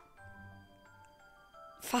test it?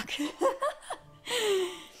 Fuck.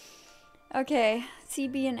 Okay, C,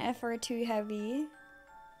 B, and F are too heavy.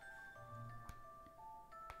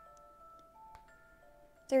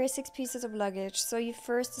 There are 6 pieces of luggage, so your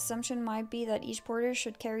first assumption might be that each porter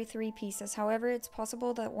should carry 3 pieces. However, it's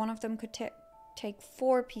possible that one of them could take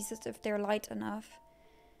 4 pieces if they're light enough.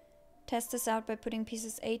 Test this out by putting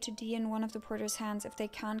pieces A to D in one of the porter's hands. If they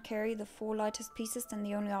can't carry the 4 lightest pieces, then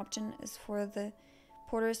the only option is for the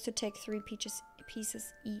porters to take 3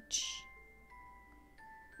 pieces each.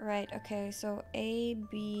 Right, okay, so A,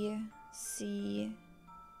 B, C,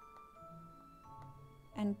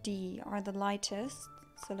 and D are the lightest.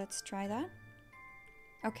 So let's try that.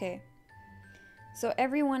 Okay. So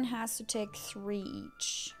everyone has to take 3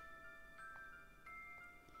 each.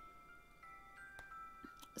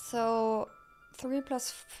 So 3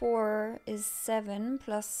 plus 4 is 7,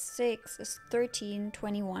 plus 6 is 13,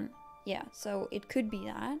 21. Yeah, so it could be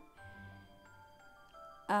that.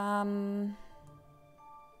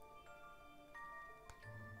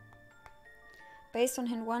 Based on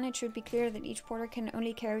hint 1, it should be clear that each porter can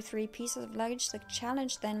only carry 3 pieces of luggage. The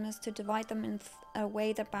challenge then is to divide them in a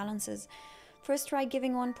way that balances. First, try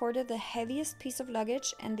giving one porter the heaviest piece of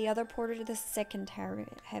luggage and the other porter the second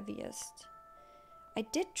heaviest. I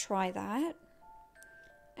did try that.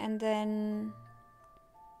 And then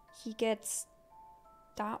he gets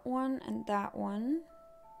that one and that one.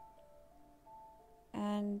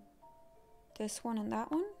 And this one and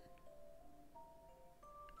that one.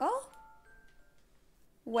 Oh.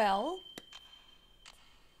 Well.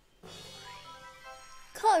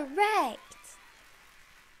 Correct.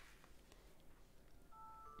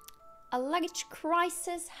 A luggage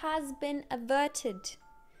crisis has been averted.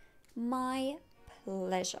 My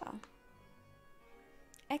pleasure.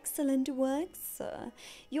 Excellent work, sir.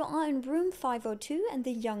 You are in room 502 and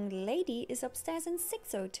the young lady is upstairs in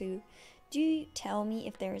 602. Do tell me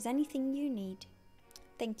if there is anything you need.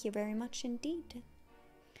 Thank you very much indeed.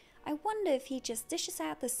 I wonder if he just dishes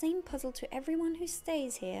out the same puzzle to everyone who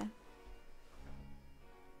stays here.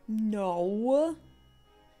 No.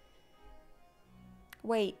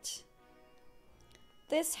 Wait.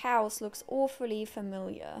 This house looks awfully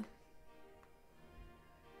familiar.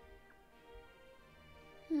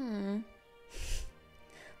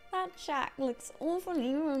 That shack looks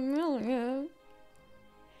awfully familiar.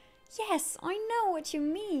 Yes, I know what you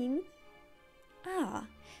mean. Ah,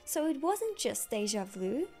 so it wasn't just déjà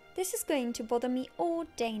vu. This is going to bother me all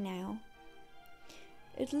day now.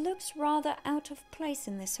 It looks rather out of place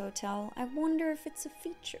in this hotel. I wonder if it's a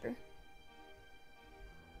feature.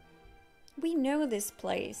 We know this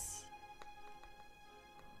place.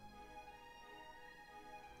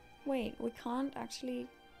 Wait, we can't actually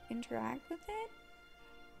interact with it?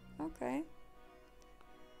 Okay.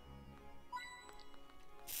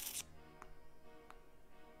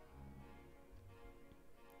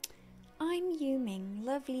 I'm Yuming.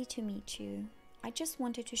 Lovely to meet you. I just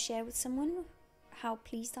wanted to share with someone how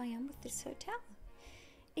pleased I am with this hotel.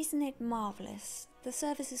 Isn't it marvelous? The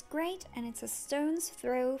service is great and it's a stone's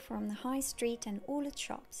throw from the high street and all its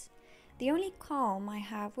shops. The only qualm I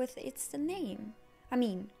have with it's the name. I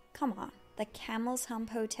mean, come on, the Camel's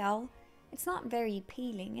Hump Hotel. It's not very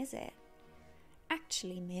appealing, is it?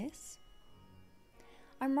 Actually, miss,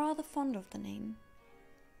 I'm rather fond of the name.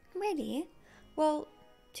 Really? Well,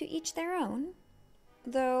 to each their own.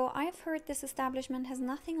 Though I've heard this establishment has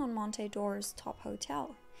nothing on Monte d'Or's top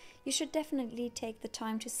hotel. You should definitely take the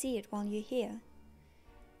time to see it while you're here.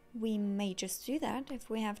 We may just do that if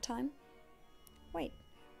we have time. Wait,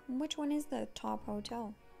 which one is the top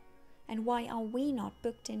hotel? And why are we not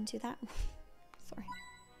booked into that one? Sorry.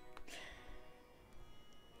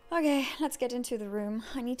 Okay, let's get into the room.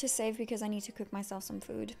 I need to save because I need to cook myself some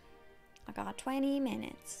food. I got 20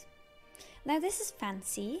 minutes. Now this is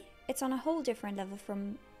fancy. It's on a whole different level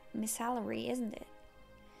from Miss Hallery, isn't it?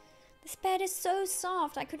 This bed is so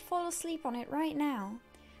soft I could fall asleep on it right now.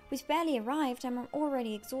 We've barely arrived and I'm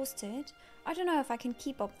already exhausted. I don't know if I can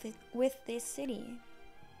keep up with this city.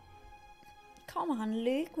 Come on,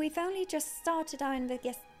 Luke. We've only just started our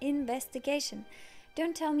investigation.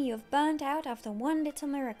 Don't tell me you've burnt out after one little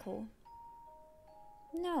miracle.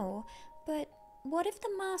 No, but what if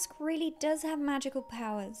the mask really does have magical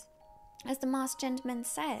powers? As the masked gentleman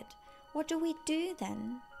said, what do we do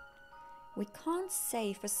then? We can't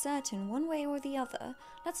say for certain one way or the other.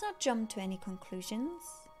 Let's not jump to any conclusions.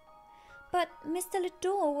 But Mr.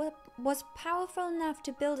 Lador was powerful enough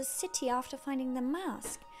to build a city after finding the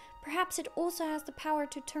mask. Perhaps it also has the power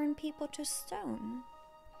to turn people to stone.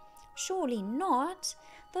 Surely not.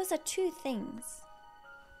 Those are two things.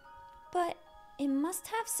 But it must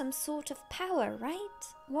have some sort of power, right?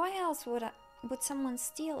 Why else would someone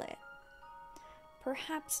steal it?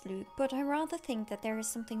 Perhaps, Luke, but I rather think that there is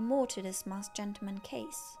something more to this masked gentleman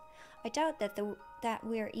case. I doubt that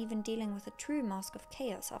we are even dealing with a true mask of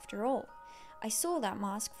chaos after all. I saw that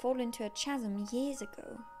mask fall into a chasm years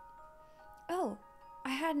ago. Oh, I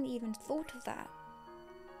hadn't even thought of that.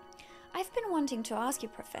 I've been wanting to ask you,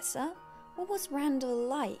 Professor, what was Randall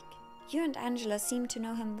like? You and Angela seem to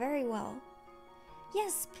know him very well.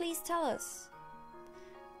 Yes, please tell us.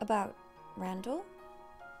 About Randall?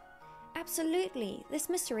 Absolutely. This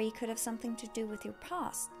mystery could have something to do with your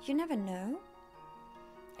past. You never know.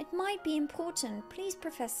 It might be important. Please,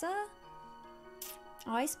 Professor.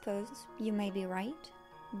 I suppose you may be right.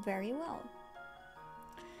 Very well.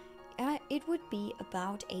 It would be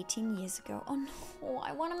about 18 years ago. Oh no,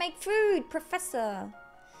 I want to make food, Professor.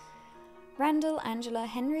 Randall, Angela,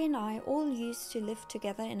 Henry and I all used to live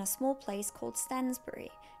together in a small place called Stansbury,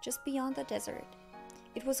 just beyond the desert.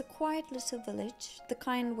 It was a quiet little village, the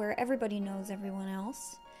kind where everybody knows everyone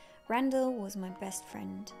else. Randall was my best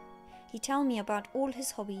friend. He'd tell me about all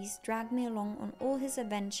his hobbies, drag me along on all his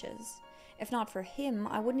adventures. If not for him,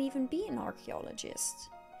 I wouldn't even be an archaeologist.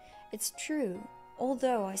 It's true,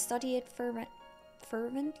 although I study it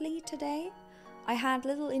fervently today, I had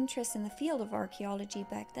little interest in the field of archaeology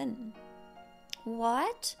back then.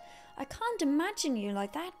 What? I can't imagine you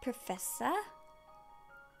like that, Professor.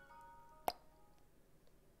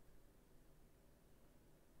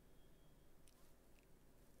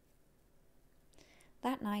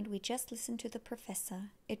 That night we just listened to the professor.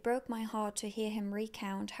 It broke my heart to hear him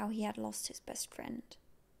recount how he had lost his best friend.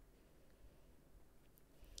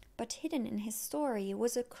 But hidden in his story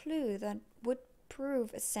was a clue that would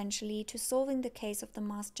prove essentially to solving the case of the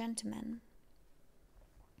masked gentleman.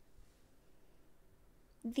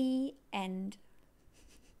 The end.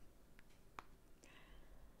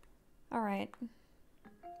 All right.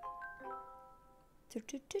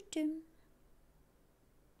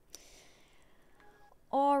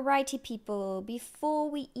 Alrighty, people, before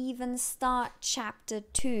we even start chapter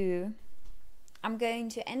 2, I'm going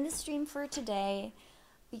to end the stream for today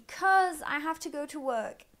because I have to go to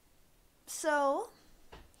work. So,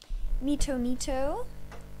 Nito,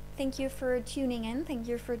 thank you for tuning in. Thank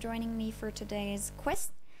you for joining me for today's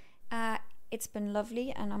quest. It's been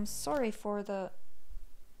lovely, and I'm sorry for the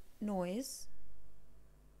noise.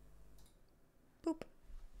 Boop.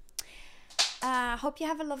 Hope you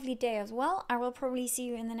have a lovely day as well. I will probably see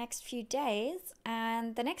you in the next few days.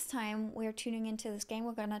 And the next time we're tuning into this game,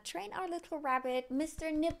 we're gonna train our little rabbit,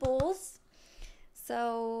 Mr. Nibbles.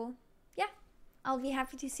 So, yeah, I'll be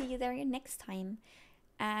happy to see you there next time.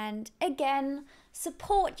 And again,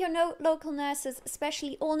 support your local nurses,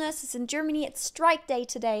 especially all nurses in Germany. It's strike day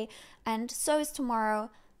today, and so is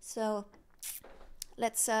tomorrow. So,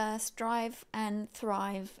 let's strive and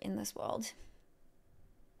thrive in this world.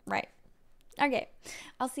 Right. Okay,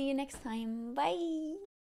 I'll see you next time. Bye.